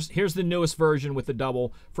 Yeah, here's the newest version with the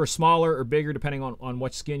double for smaller or bigger, depending on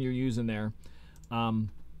what skin you're using there.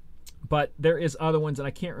 But there is other ones, and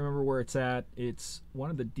I can't remember where it's at. It's one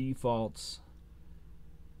of the defaults.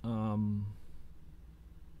 I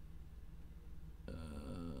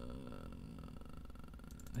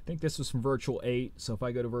think this was from Virtual 8. So if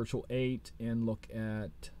I go to Virtual 8 and look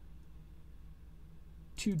at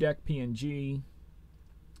 2-deck PNG.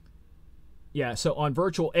 Yeah, so on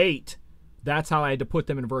Virtual 8, that's how I had to put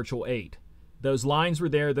them in Virtual 8. Those lines were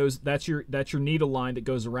there. That's your needle line that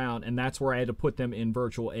goes around, and that's where I had to put them in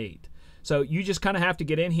Virtual 8. So you just kind of have to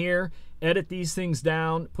get in here, edit these things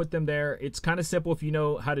down, put them there. It's kind of simple if you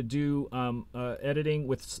know how to do editing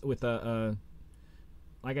with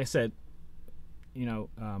like I said, you know,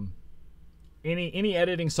 any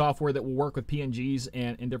editing software that will work with PNGs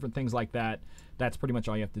and different things like that. That's pretty much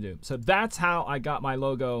all you have to do. So that's how I got my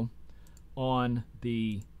logo on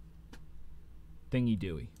the thingy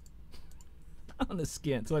dooey on the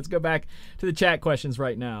skin. So let's go back to the chat questions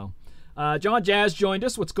right now. John Jazz joined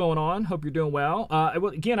us. What's going on? Hope you're doing well.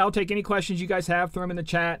 Again, I'll take any questions you guys have. Throw them in the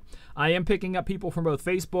chat. I am picking up people from both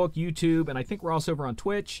Facebook, YouTube, and I think we're also over on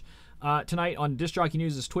Twitch. Tonight on Disc Jockey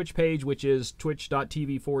News' Twitch page, which is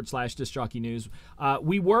twitch.tv/Disc Jockey News.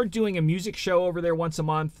 We were doing a music show over there once a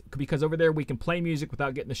month because over there we can play music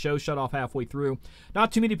without getting the show shut off halfway through.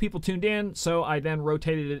 Not too many people tuned in, so I then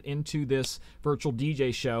rotated it into this virtual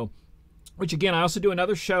DJ show. Which again, I also do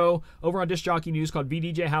another show over on Disc Jockey News called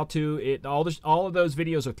VDJ How To. All of those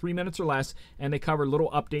videos are 3 minutes or less, and they cover little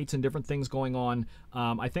updates and different things going on.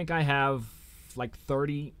 I think I have like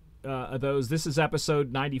 30 of those. This is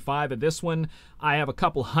episode 95 of this one. I have a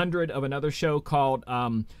couple hundred of another show called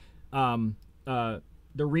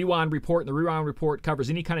the Rewind Report. And the Rewind Report covers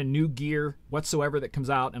any kind of new gear whatsoever that comes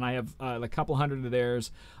out, and I have a couple hundred of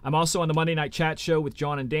theirs. I'm also on the Monday Night Chat Show with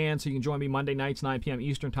John and Dan, so you can join me Monday nights, 9 p.m.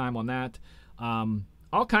 Eastern Time on that.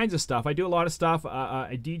 All kinds of stuff. I do a lot of stuff.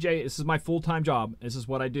 I DJ. This is my full-time job. This is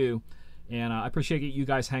what I do, and I appreciate you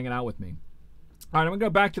guys hanging out with me. All right, I'm going to go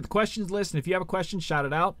back to the questions list, and if you have a question, shout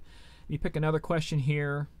it out. Let me pick another question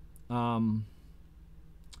here.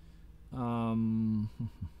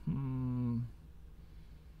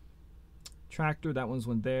 Tractor, that one's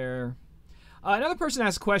one there. Another person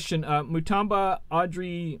asked a question. Mutamba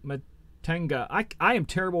Audrey Matenga. I am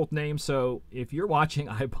terrible with names, so if you're watching,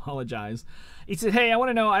 I apologize. He said, hey, I want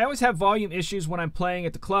to know, I always have volume issues when I'm playing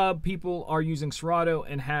at the club. People are using Serato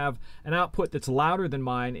and have an output that's louder than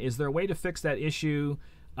mine. Is there a way to fix that issue?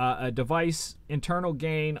 A device, internal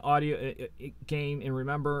gain, audio gain, and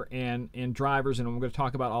remember, and drivers, and I'm going to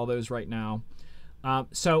talk about all those right now.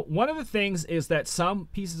 So one of the things is that some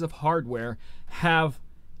pieces of hardware have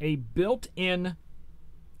a built-in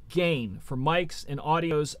gain for mics and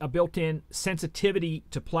audios, a built-in sensitivity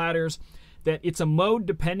to platters, that it's a mode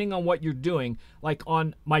depending on what you're doing. Like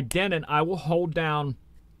on my Denon, I will hold down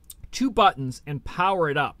 2 buttons and power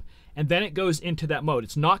it up, and then it goes into that mode.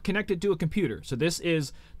 It's not connected to a computer. So this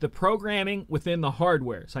is the programming within the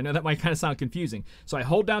hardware. So I know that might kind of sound confusing. So I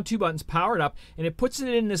hold down 2 buttons, power it up, and it puts it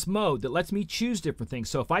in this mode that lets me choose different things.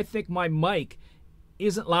 So if I think my mic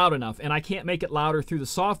isn't loud enough and I can't make it louder through the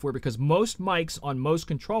software, because most mics on most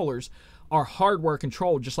controllers are hardware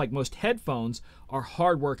controlled, just like most headphones are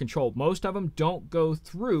hardware controlled. Most of them don't go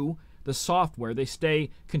through the software. They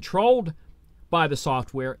stay controlled by the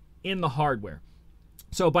software in the hardware.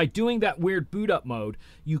 So by doing that weird boot up mode,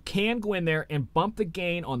 you can go in there and bump the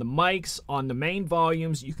gain on the mics, on the main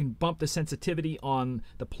volumes. You can bump the sensitivity on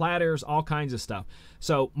the platters, all kinds of stuff.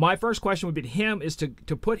 So my first question would be to him is to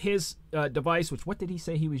put his device, which, what did he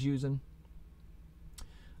say he was using?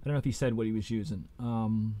 I don't know if he said what he was using.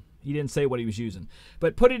 He didn't say what he was using.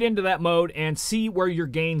 But put it into that mode and see where your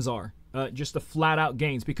gains are. Just the flat out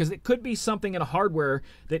gains, because it could be something in a hardware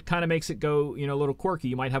that kind of makes it go, you know, a little quirky.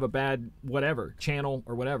 You might have a bad whatever channel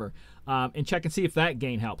or whatever, and check and see if that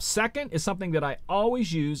gain helps. Second is something that I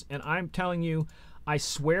always use, and I'm telling you, I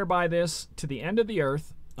swear by this to the end of the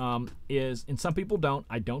earth, is, and some people don't,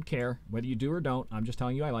 I don't care whether you do or don't, I'm just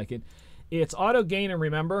telling you I like it. It's auto gain and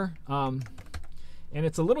remember, and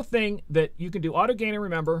it's a little thing that you can do auto gain and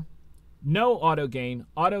remember. No auto gain,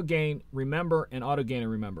 remember, and auto gain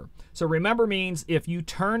and remember. So remember means if you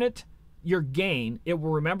turn it, your gain, it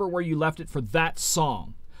will remember where you left it for that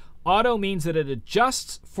song. Auto means that it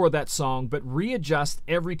adjusts for that song, but readjusts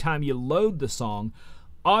every time you load the song.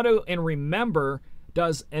 Auto and remember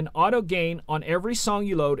does an auto gain on every song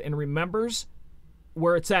you load and remembers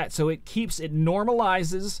where it's at. So it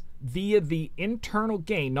normalizes via the internal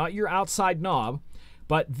gain, not your outside knob,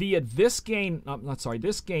 but via this gain,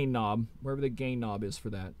 this gain knob, wherever the gain knob is for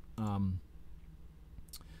that.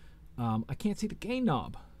 I can't see the gain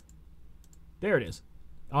knob. There it is.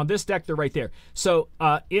 On this deck, they're right there. So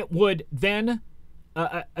it would then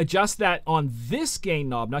adjust that on this gain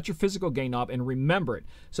knob, not your physical gain knob, and remember it.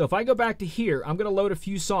 So if I go back to here, I'm going to load a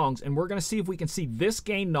few songs, and we're going to see if we can see this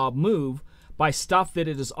gain knob move by stuff that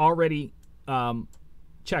it is already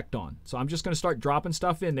checked on. So I'm just going to start dropping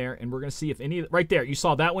stuff in there, and we're going to see if any, right there, you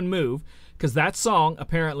saw that one move, because that song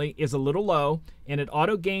apparently is a little low, and it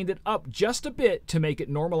auto-gained it up just a bit to make it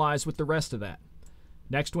normalize with the rest of that.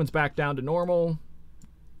 Next one's back down to normal.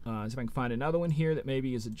 See if I can find another one here that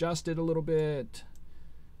maybe is adjusted a little bit.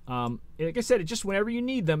 Like I said, it just whenever you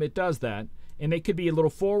need them, it does that. And they could be a little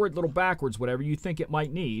forward, a little backwards, whatever you think it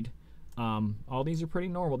might need. All these are pretty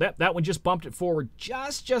normal. That one just bumped it forward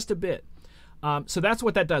just a bit. So that's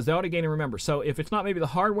what that does, the auto gain and remember. So if it's not maybe the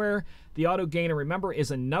hardware, the auto gain and remember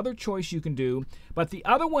is another choice you can do. But the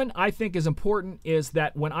other one I think is important is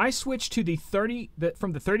that when I switch to the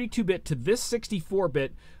from the 32-bit to this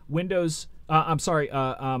 64-bit Windows,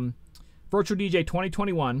 Virtual DJ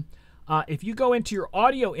 2021, if you go into your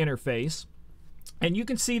audio interface, and you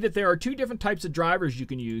can see that there are two different types of drivers you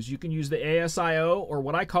can use. You can use the ASIO, or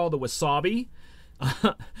what I call the Wasabi.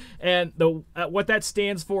 And what that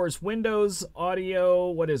stands for is Windows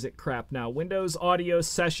Audio, what is it crap now? Windows Audio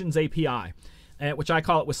Sessions API, which I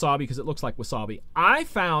call it Wasabi because it looks like wasabi. I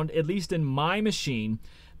found, at least in my machine,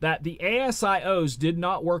 that the ASIOs did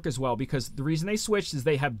not work as well, because the reason they switched is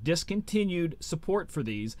they have discontinued support for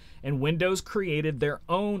these, and Windows created their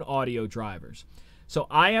own audio drivers. So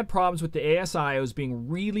I had problems with the ASIOs being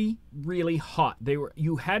really hot.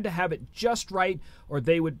 You had to have it just right, or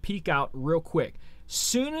they would peak out real quick.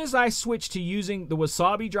 Soon as I switched to using the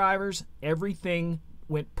Wasabi drivers, everything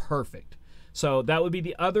went perfect. So that would be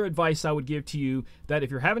the other advice I would give to you, that if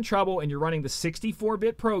you're having trouble and you're running the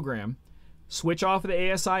 64-bit program, switch off of the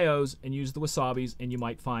ASIOs and use the Wasabis, and you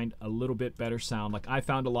might find a little bit better sound. Like I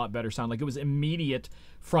found a lot better sound. Like it was immediate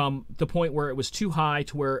from the point where it was too high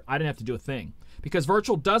to where I didn't have to do a thing. Because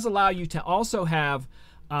Virtual does allow you to also have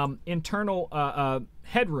internal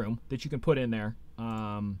headroom that you can put in there.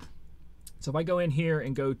 So if I go in here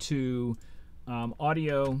and go to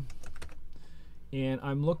audio, and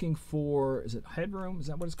I'm looking for, is it headroom? Is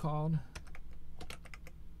that what it's called?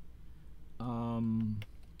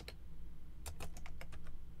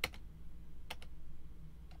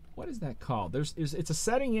 What is that called? It's a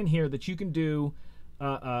setting in here that you can do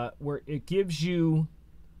where it gives you,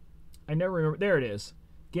 I never remember, there it is,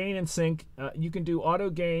 gain and sync. You can do auto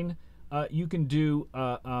gain. You can do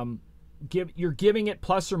you're giving it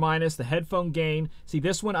plus or minus the headphone gain. See,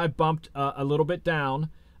 this one I bumped a little bit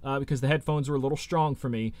down because the headphones were a little strong for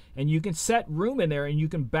me. And you can set room in there, and you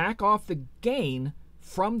can back off the gain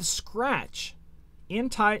from scratch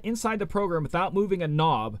inside the program without moving a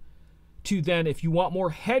knob. To then, if you want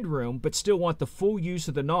more headroom but still want the full use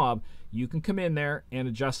of the knob, you can come in there and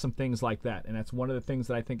adjust some things like that. And that's one of the things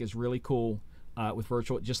that I think is really cool with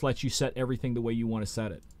Virtual. It just lets you set everything the way you want to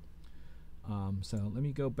set it. So let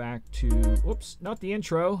me go back to, whoops, not the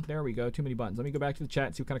intro. There we go, too many buttons. Let me go back to the chat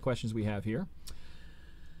and see what kind of questions we have here.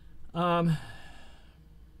 I'm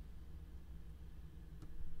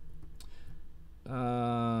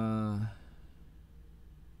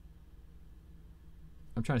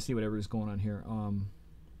trying to see whatever is going on here.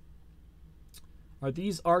 Are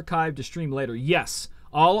these archived to stream later? Yes.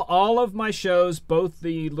 All of my shows, both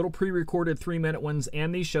the little pre-recorded 3-minute ones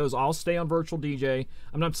and these shows, all stay on Virtual DJ.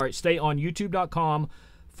 Stay on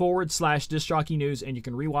youtube.com/discjockey news, and you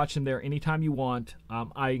can rewatch them there anytime you want.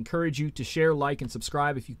 I encourage you to share, like, and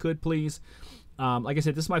subscribe if you could, please. Like I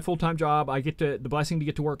said, this is my full-time job. I get the blessing to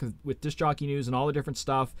get to work with Disc Jockey News and all the different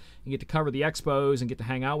stuff, and get to cover the expos and get to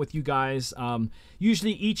hang out with you guys.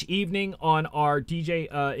 Usually each evening on our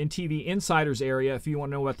DJNTV Insiders area. If you want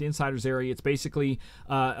to know about the Insiders area, it's basically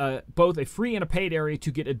both a free and a paid area to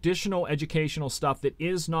get additional educational stuff that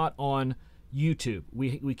is not on YouTube.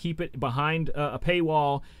 We keep it behind a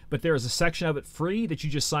paywall, but there is a section of it free that you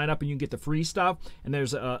just sign up and you can get the free stuff, and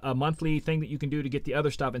there's a monthly thing that you can do to get the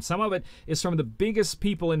other stuff, and some of it is from the biggest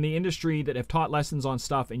people in the industry that have taught lessons on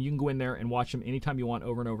stuff, and you can go in there and watch them anytime you want,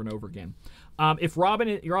 over and over and over again. If Robin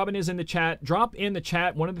is in the chat, drop in the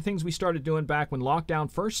chat. One of the things we started doing back when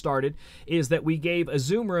lockdown first started is that we gave a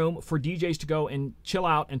Zoom room for DJs to go and chill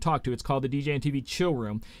out and talk to. It's called the DJNTV Chill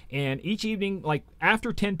Room. And each evening, like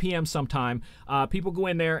after 10 p.m. sometime, people go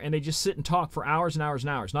in there and they just sit and talk for hours and hours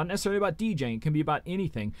and hours. Not necessarily about DJing. It can be about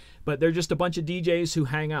anything. But they're just a bunch of DJs who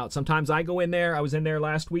hang out. Sometimes I go in there. I was in there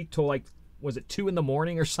last week till like was it 2 in the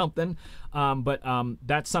morning or something? But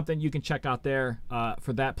that's something you can check out there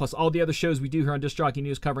for that. Plus all the other shows we do here on Disc Jockey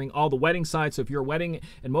News covering all the wedding sides. So if you're a wedding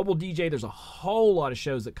and mobile DJ, there's a whole lot of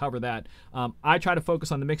shows that cover that. I try to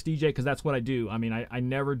focus on the mixed DJ because that's what I do. I mean, I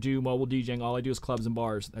never do mobile DJing. All I do is clubs and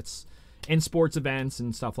bars. That's and sports events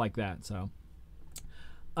and stuff like that. So,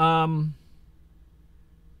 going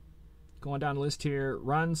down the list here,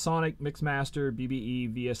 Run, Sonic, Mixmaster,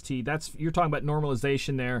 BBE, VST. That's, you're talking about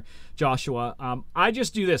normalization there, Joshua. I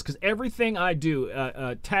just do this because everything I do,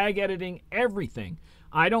 tag editing, everything,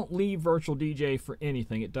 I don't leave Virtual DJ for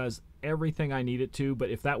anything. It does everything I need it to,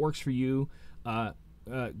 but if that works for you,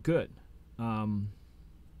 good.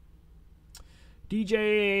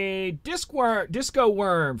 DJ Disco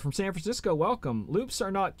Worm from San Francisco, welcome. Loops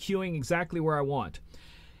are not queuing exactly where I want.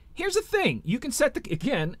 Here's the thing. You can set the,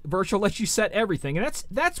 again, virtual lets you set everything. And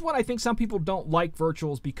that's what I think some people don't like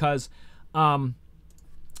virtuals, because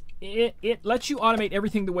it lets you automate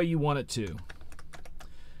everything the way you want it to.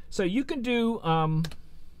 So you can do, let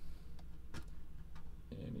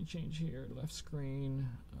me change here, left screen,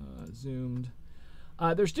 zoomed.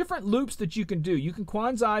 There's different loops that you can do. You can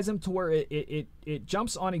quantize them to where it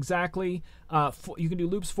jumps on exactly. You can do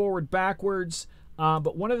loops forward, backwards.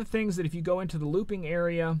 But one of the things that if you go into the looping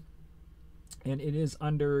area, and it is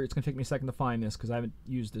under, it's going to take me a second to find this because I haven't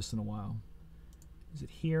used this in a while. Is it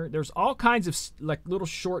here? There's all kinds of like little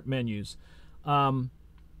short menus.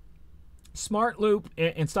 Smart Loop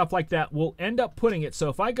and stuff like that will end up putting it. So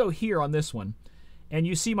if I go here on this one, and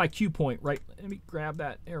you see my cue point, right? Let me grab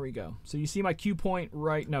that. There we go. So you see my cue point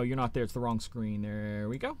right? No, you're not there. It's the wrong screen. There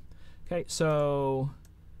we go. Okay, so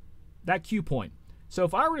that cue point. So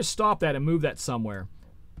if I were to stop that and move that somewhere,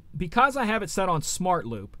 because I have it set on Smart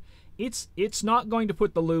Loop, it's not going to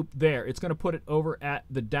put the loop there. It's going to put it over at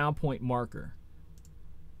the down point marker,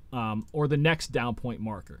 or the next down point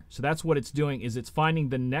marker. So that's what it's doing, is it's finding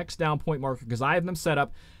the next down point marker, because I have them set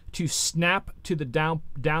up to snap to the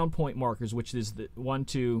down point markers, which is the 1,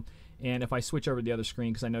 2, and if I switch over to the other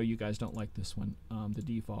screen, because I know you guys don't like this one, the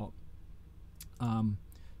default, you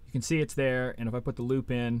can see it's there, and if I put the loop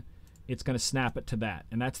in, it's going to snap it to that.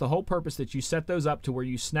 And that's the whole purpose, that you set those up to where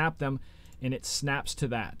you snap them and it snaps to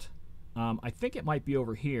that. I think it might be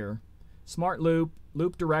over here. Smart Loop,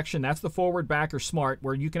 loop direction, that's the forward, back, or smart,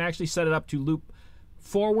 where you can actually set it up to loop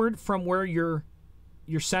forward from where your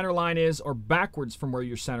center line is, or backwards from where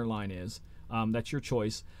your center line is. That's your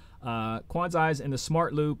choice. Quantize and the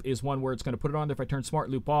Smart Loop is one where it's going to put it on there. If I turn Smart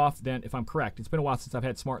Loop off, then if I'm correct, it's been a while since I've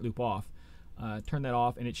had Smart Loop off. Turn that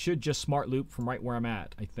off, and it should just Smart Loop from right where I'm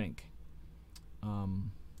at, I think.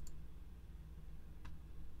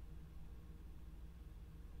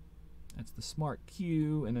 That's the Smart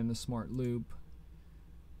Cue, and then the Smart Loop.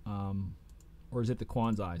 Or is it the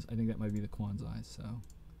Quantize? I think that might be the Quantize. So,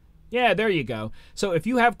 yeah, there you go. So if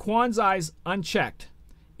you have Quantize unchecked,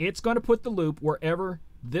 it's going to put the loop wherever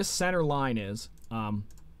this center line is.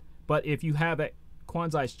 But if you have it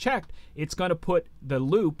Quantize checked, it's going to put the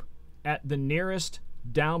loop at the nearest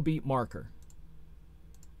downbeat marker.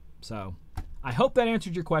 So I hope that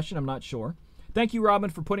answered your question. I'm not sure. Thank you, Robin,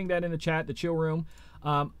 for putting that in the chat, the chill room.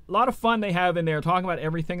 A lot of fun they have in there, talking about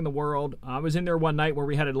everything in the world. I was in there one night where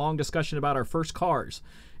we had a long discussion about our first cars,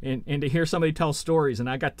 and to hear somebody tell stories, and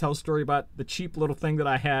I got to tell a story about the cheap little thing that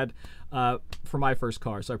I had for my first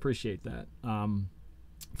car, so I appreciate that.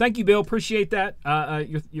 Thank you, Bill. Appreciate that.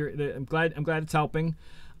 I'm glad it's helping.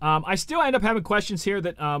 I still end up having questions here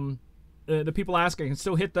that the people ask. I can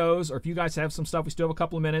still hit those, or if you guys have some stuff, we still have a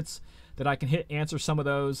couple of minutes that I can answer some of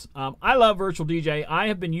those. I love Virtual DJ. I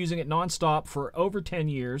have been using it nonstop for over 10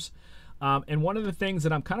 years. And one of the things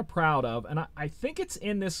that I'm kind of proud of, and I think it's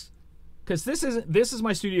in this, because this is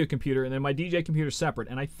my studio computer, and then my DJ computer is separate,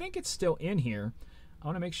 and I think it's still in here. I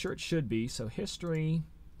want to make sure it should be. So history.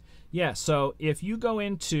 Yeah, so if you go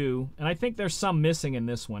into, and I think there's some missing in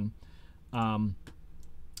this one.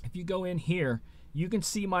 If you go in here, you can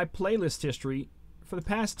see my playlist history for the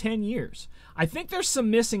past 10 years. I think there's some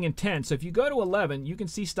missing in 10. So if you go to 11, you can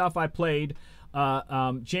see stuff I played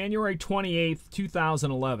January 28th,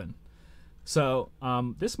 2011. So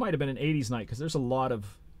this might have been an 80s night, because there's a lot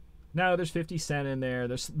of, no, there's 50 Cent in there.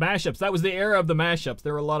 There's mashups. That was the era of the mashups.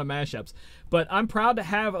 There were a lot of mashups. But I'm proud to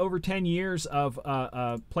have over 10 years of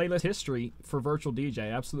playlist history for Virtual DJ.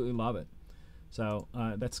 I absolutely love it. So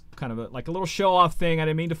that's kind of like a little show-off thing. I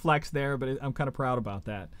didn't mean to flex there, but I'm kind of proud about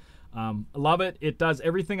that. I love it. It does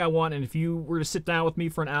everything I want, and if you were to sit down with me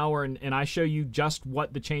for an hour and I show you just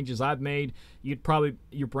what the changes I've made, you'd probably,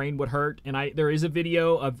 your brain would hurt. And there is a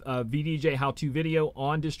video of VDJ how-to video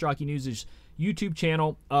on Disc Jockey News' YouTube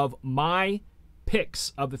channel of my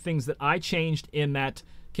picks of the things that I changed in that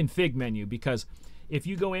config menu, because if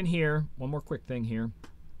you go in here, one more quick thing here,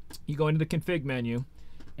 you go into the config menu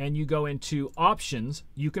and you go into options,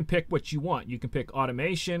 you can pick what you want. You can pick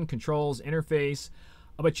automation, controls, interface,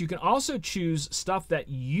 but you can also choose stuff that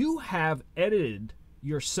you have edited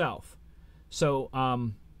yourself. So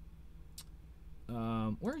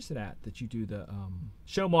where is it at that you do the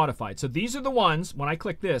show modified? So these are the ones, when I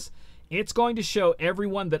click this, it's going to show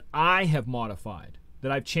everyone that I have modified,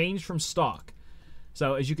 that I've changed from stock.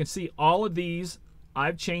 So as you can see, all of these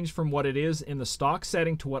I've changed from what it is in the stock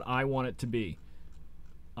setting to what I want it to be.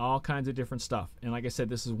 All kinds of different stuff. And like I said,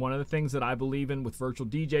 this is one of the things that I believe in with Virtual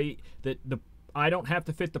DJ, that I don't have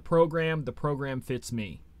to fit the program fits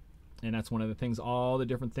me. And that's one of the things, all the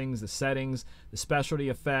different things, the settings, the specialty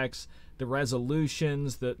effects, the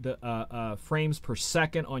resolutions, the frames per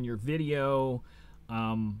second on your video,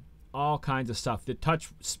 all kinds of stuff. The touch,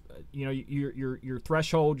 you know, your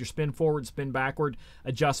threshold, your spin forward, spin backward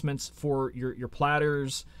adjustments for your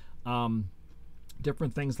platters,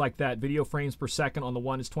 different things like that. Video frames per second on the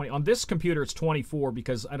one is 20. On this computer, it's 24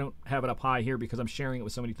 because I don't have it up high here because I'm sharing it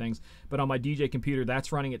with so many things. But on my DJ computer,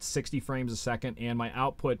 that's running at 60 frames a second, and my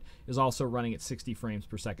output is also running at 60 frames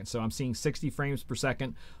per second. So I'm seeing 60 frames per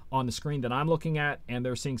second on the screen that I'm looking at, and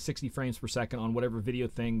they're seeing 60 frames per second on whatever video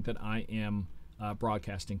thing that I am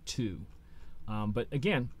broadcasting to. But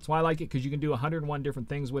again, that's why I like it, because you can do 101 different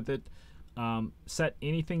things with it. Set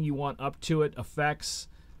anything you want up to it, effects,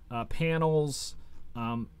 panels,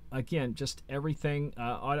 again, just everything.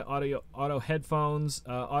 Auto headphones.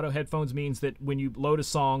 Auto headphones means that when you load a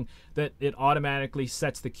song, that it automatically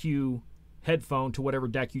sets the cue headphone to whatever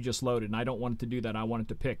deck you just loaded, and I don't want it to do that. I want it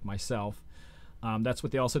to pick myself. That's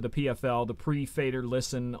what they also, the PFL, the pre-fader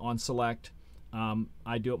listen on select.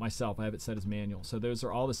 I do it myself. I have it set as manual. So those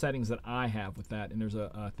are all the settings that I have with that, and there's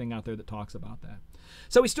a thing out there that talks about that.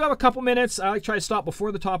 So we still have a couple minutes. I try to stop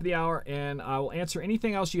before the top of the hour, and I will answer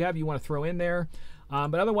anything else you have you want to throw in there.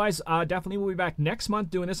 But otherwise, definitely we'll be back next month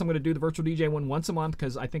doing this. I'm going to do the Virtual DJ one once a month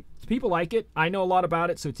because I think people like it. I know a lot about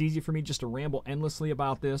it, so it's easy for me just to ramble endlessly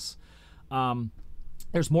about this.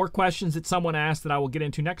 There's more questions that someone asked that I will get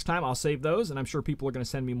into next time. I'll save those, and I'm sure people are going to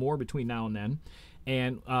send me more between now and then.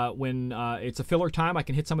 And when it's a filler time, I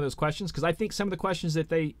can hit some of those questions, because I think some of the questions that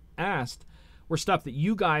they asked were stuff that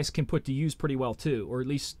you guys can put to use pretty well too, or at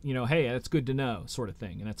least, you know, hey, that's good to know sort of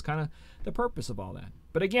thing. And that's kind of the purpose of all that.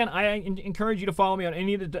 But again, I encourage you to follow me on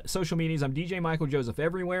any of the social medias. I'm DJ Michael Joseph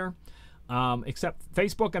everywhere, except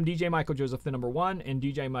Facebook. I'm DJ Michael Joseph the #1, and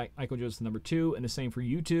DJ Michael Joseph the #2, and the same for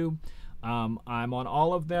YouTube. I'm on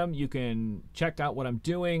all of them. You can check out what I'm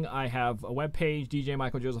doing. I have a webpage,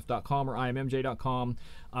 djmichaeljoseph.com or immj.com,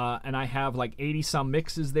 and I have like 80-some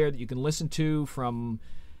mixes there that you can listen to from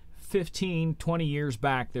 15, 20 years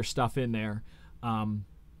back. There's stuff in there.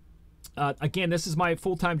 Again, this is my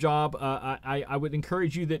full-time job. I would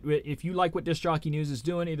encourage you that if you like what Disc Jockey News is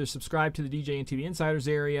doing, either subscribe to the DJNTV Insiders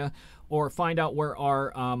area or find out where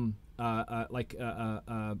our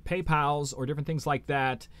PayPals or different things like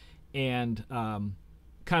that, and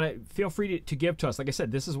kind of feel free to give to us. Like I said,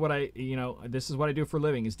 this is what I do for a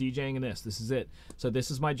living, is DJing, and this is it. So this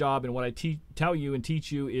is my job, and what I tell you and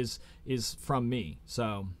teach you is from me.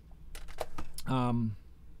 So now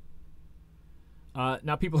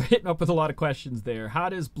people are hitting up with a lot of questions there. How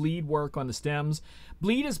does bleed work on the stems?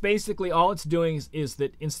 Bleed is basically, all it's doing is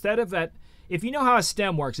that instead of that, if you know how a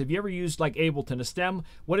stem works, if you ever used like Ableton, a stem,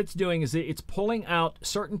 what it's doing is it's pulling out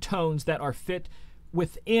certain tones that are fit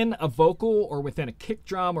within a vocal or within a kick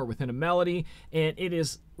drum or within a melody, and it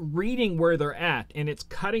is reading where they're at, and it's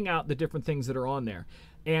cutting out the different things that are on there.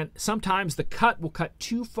 And sometimes the cut will cut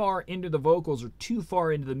too far into the vocals or too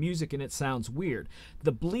far into the music, and it sounds weird.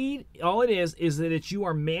 The bleed, all it is that you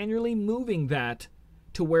are manually moving that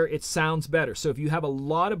to where it sounds better. So if you have a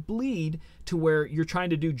lot of bleed to where you're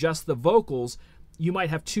trying to do just the vocals, you might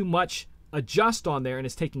have too much adjust on there, and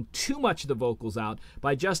it's taking too much of the vocals out.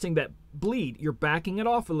 By adjusting that bleed, you're backing it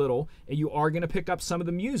off a little, and you are going to pick up some of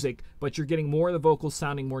the music, but you're getting more of the vocals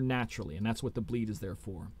sounding more naturally, and that's what the bleed is there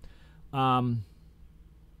for.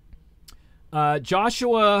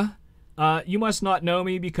 Joshua, you must not know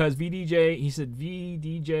me because VDJ, he said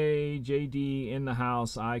VDJ JD in the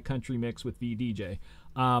house, I country mix with VDJ.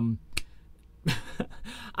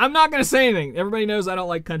 I'm not going to say anything. Everybody knows I don't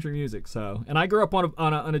like country music. So, and I grew up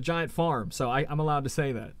on a giant farm, so I'm allowed to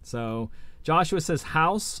say that. So Joshua says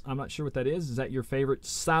house. I'm not sure what that is. Is that your favorite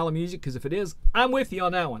style of music? Because if it is, I'm with you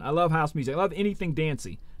on that one. I love house music. I love anything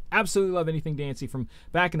dancey. Absolutely love anything dancey, from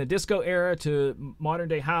back in the disco era to modern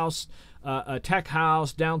day house, tech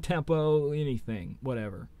house, down tempo, anything,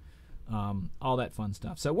 whatever. All that fun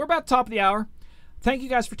stuff. So we're about top of the hour. Thank you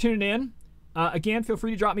guys for tuning in. Again, feel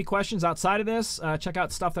free to drop me questions outside of this. Check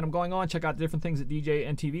out stuff that I'm going on. Check out the different things that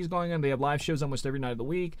DJNTV is going on. They have live shows almost every night of the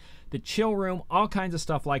week. The Chill Room, all kinds of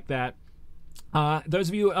stuff like that. Those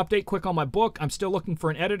of you who update quick on my book, I'm still looking for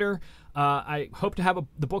an editor. I hope to have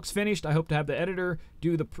the book's finished. I hope to have the editor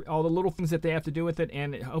do all the little things that they have to do with it,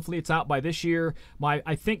 and hopefully it's out by this year.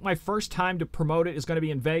 I think my first time to promote it is going to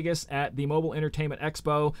be in Vegas at the Mobile Entertainment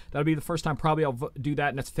Expo. That'll be the first time probably I'll do that,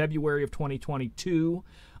 and that's February of 2022.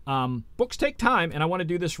 Books take time, and I want to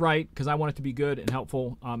do this right because I want it to be good and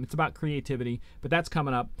helpful. It's about creativity, but that's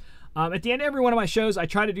coming up. At the end of every one of my shows, I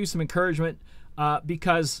try to do some encouragement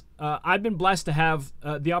because I've been blessed to have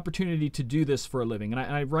the opportunity to do this for a living. And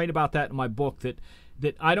I write about that in my book, that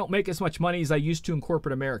I don't make as much money as I used to in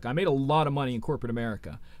corporate America. I made a lot of money in corporate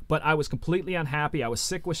America, but I was completely unhappy. I was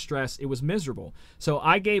sick with stress. It was miserable. So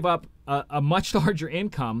I gave up a much larger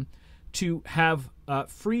income to have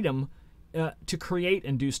freedom to create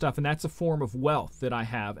and do stuff, and that's a form of wealth that I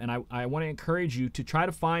have, and I want to encourage you to try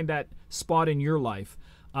to find that spot in your life.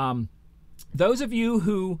 Those of you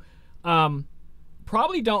who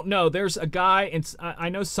probably don't know, there's a guy, and I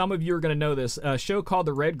know some of you are going to know this, a show called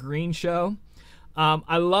The Red Green Show.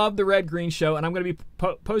 I love The Red Green Show, and I'm going to be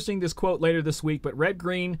posting this quote later this week, but Red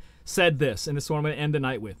Green said this, and this is what I'm going to end the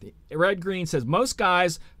night with. Red Green says, most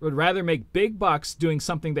guys would rather make big bucks doing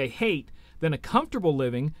something they hate than a comfortable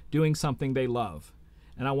living doing something they love.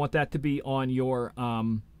 And I want that to be on your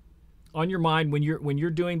mind when you're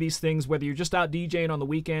doing these things, whether you're just out DJing on the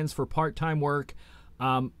weekends for part-time work.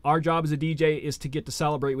 Our job as a DJ is to get to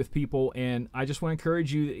celebrate with people, and I just want to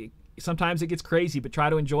encourage you. Sometimes it gets crazy, but try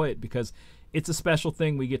to enjoy it because it's a special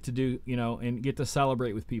thing we get to do, and get to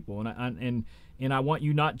celebrate with people. And I want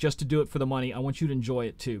you not just to do it for the money. I want you to enjoy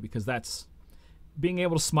it too, because that's being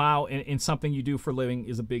able to smile in something you do for a living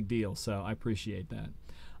is a big deal. So I appreciate that.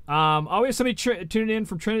 We have somebody tuning in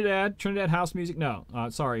from Trinidad house music. No,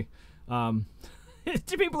 sorry.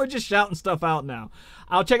 People are just shouting stuff out now.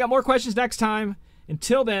 I'll check out more questions next time.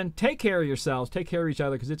 Until then, take care of yourselves. Take care of each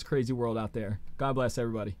other because it's a crazy world out there. God bless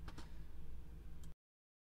everybody.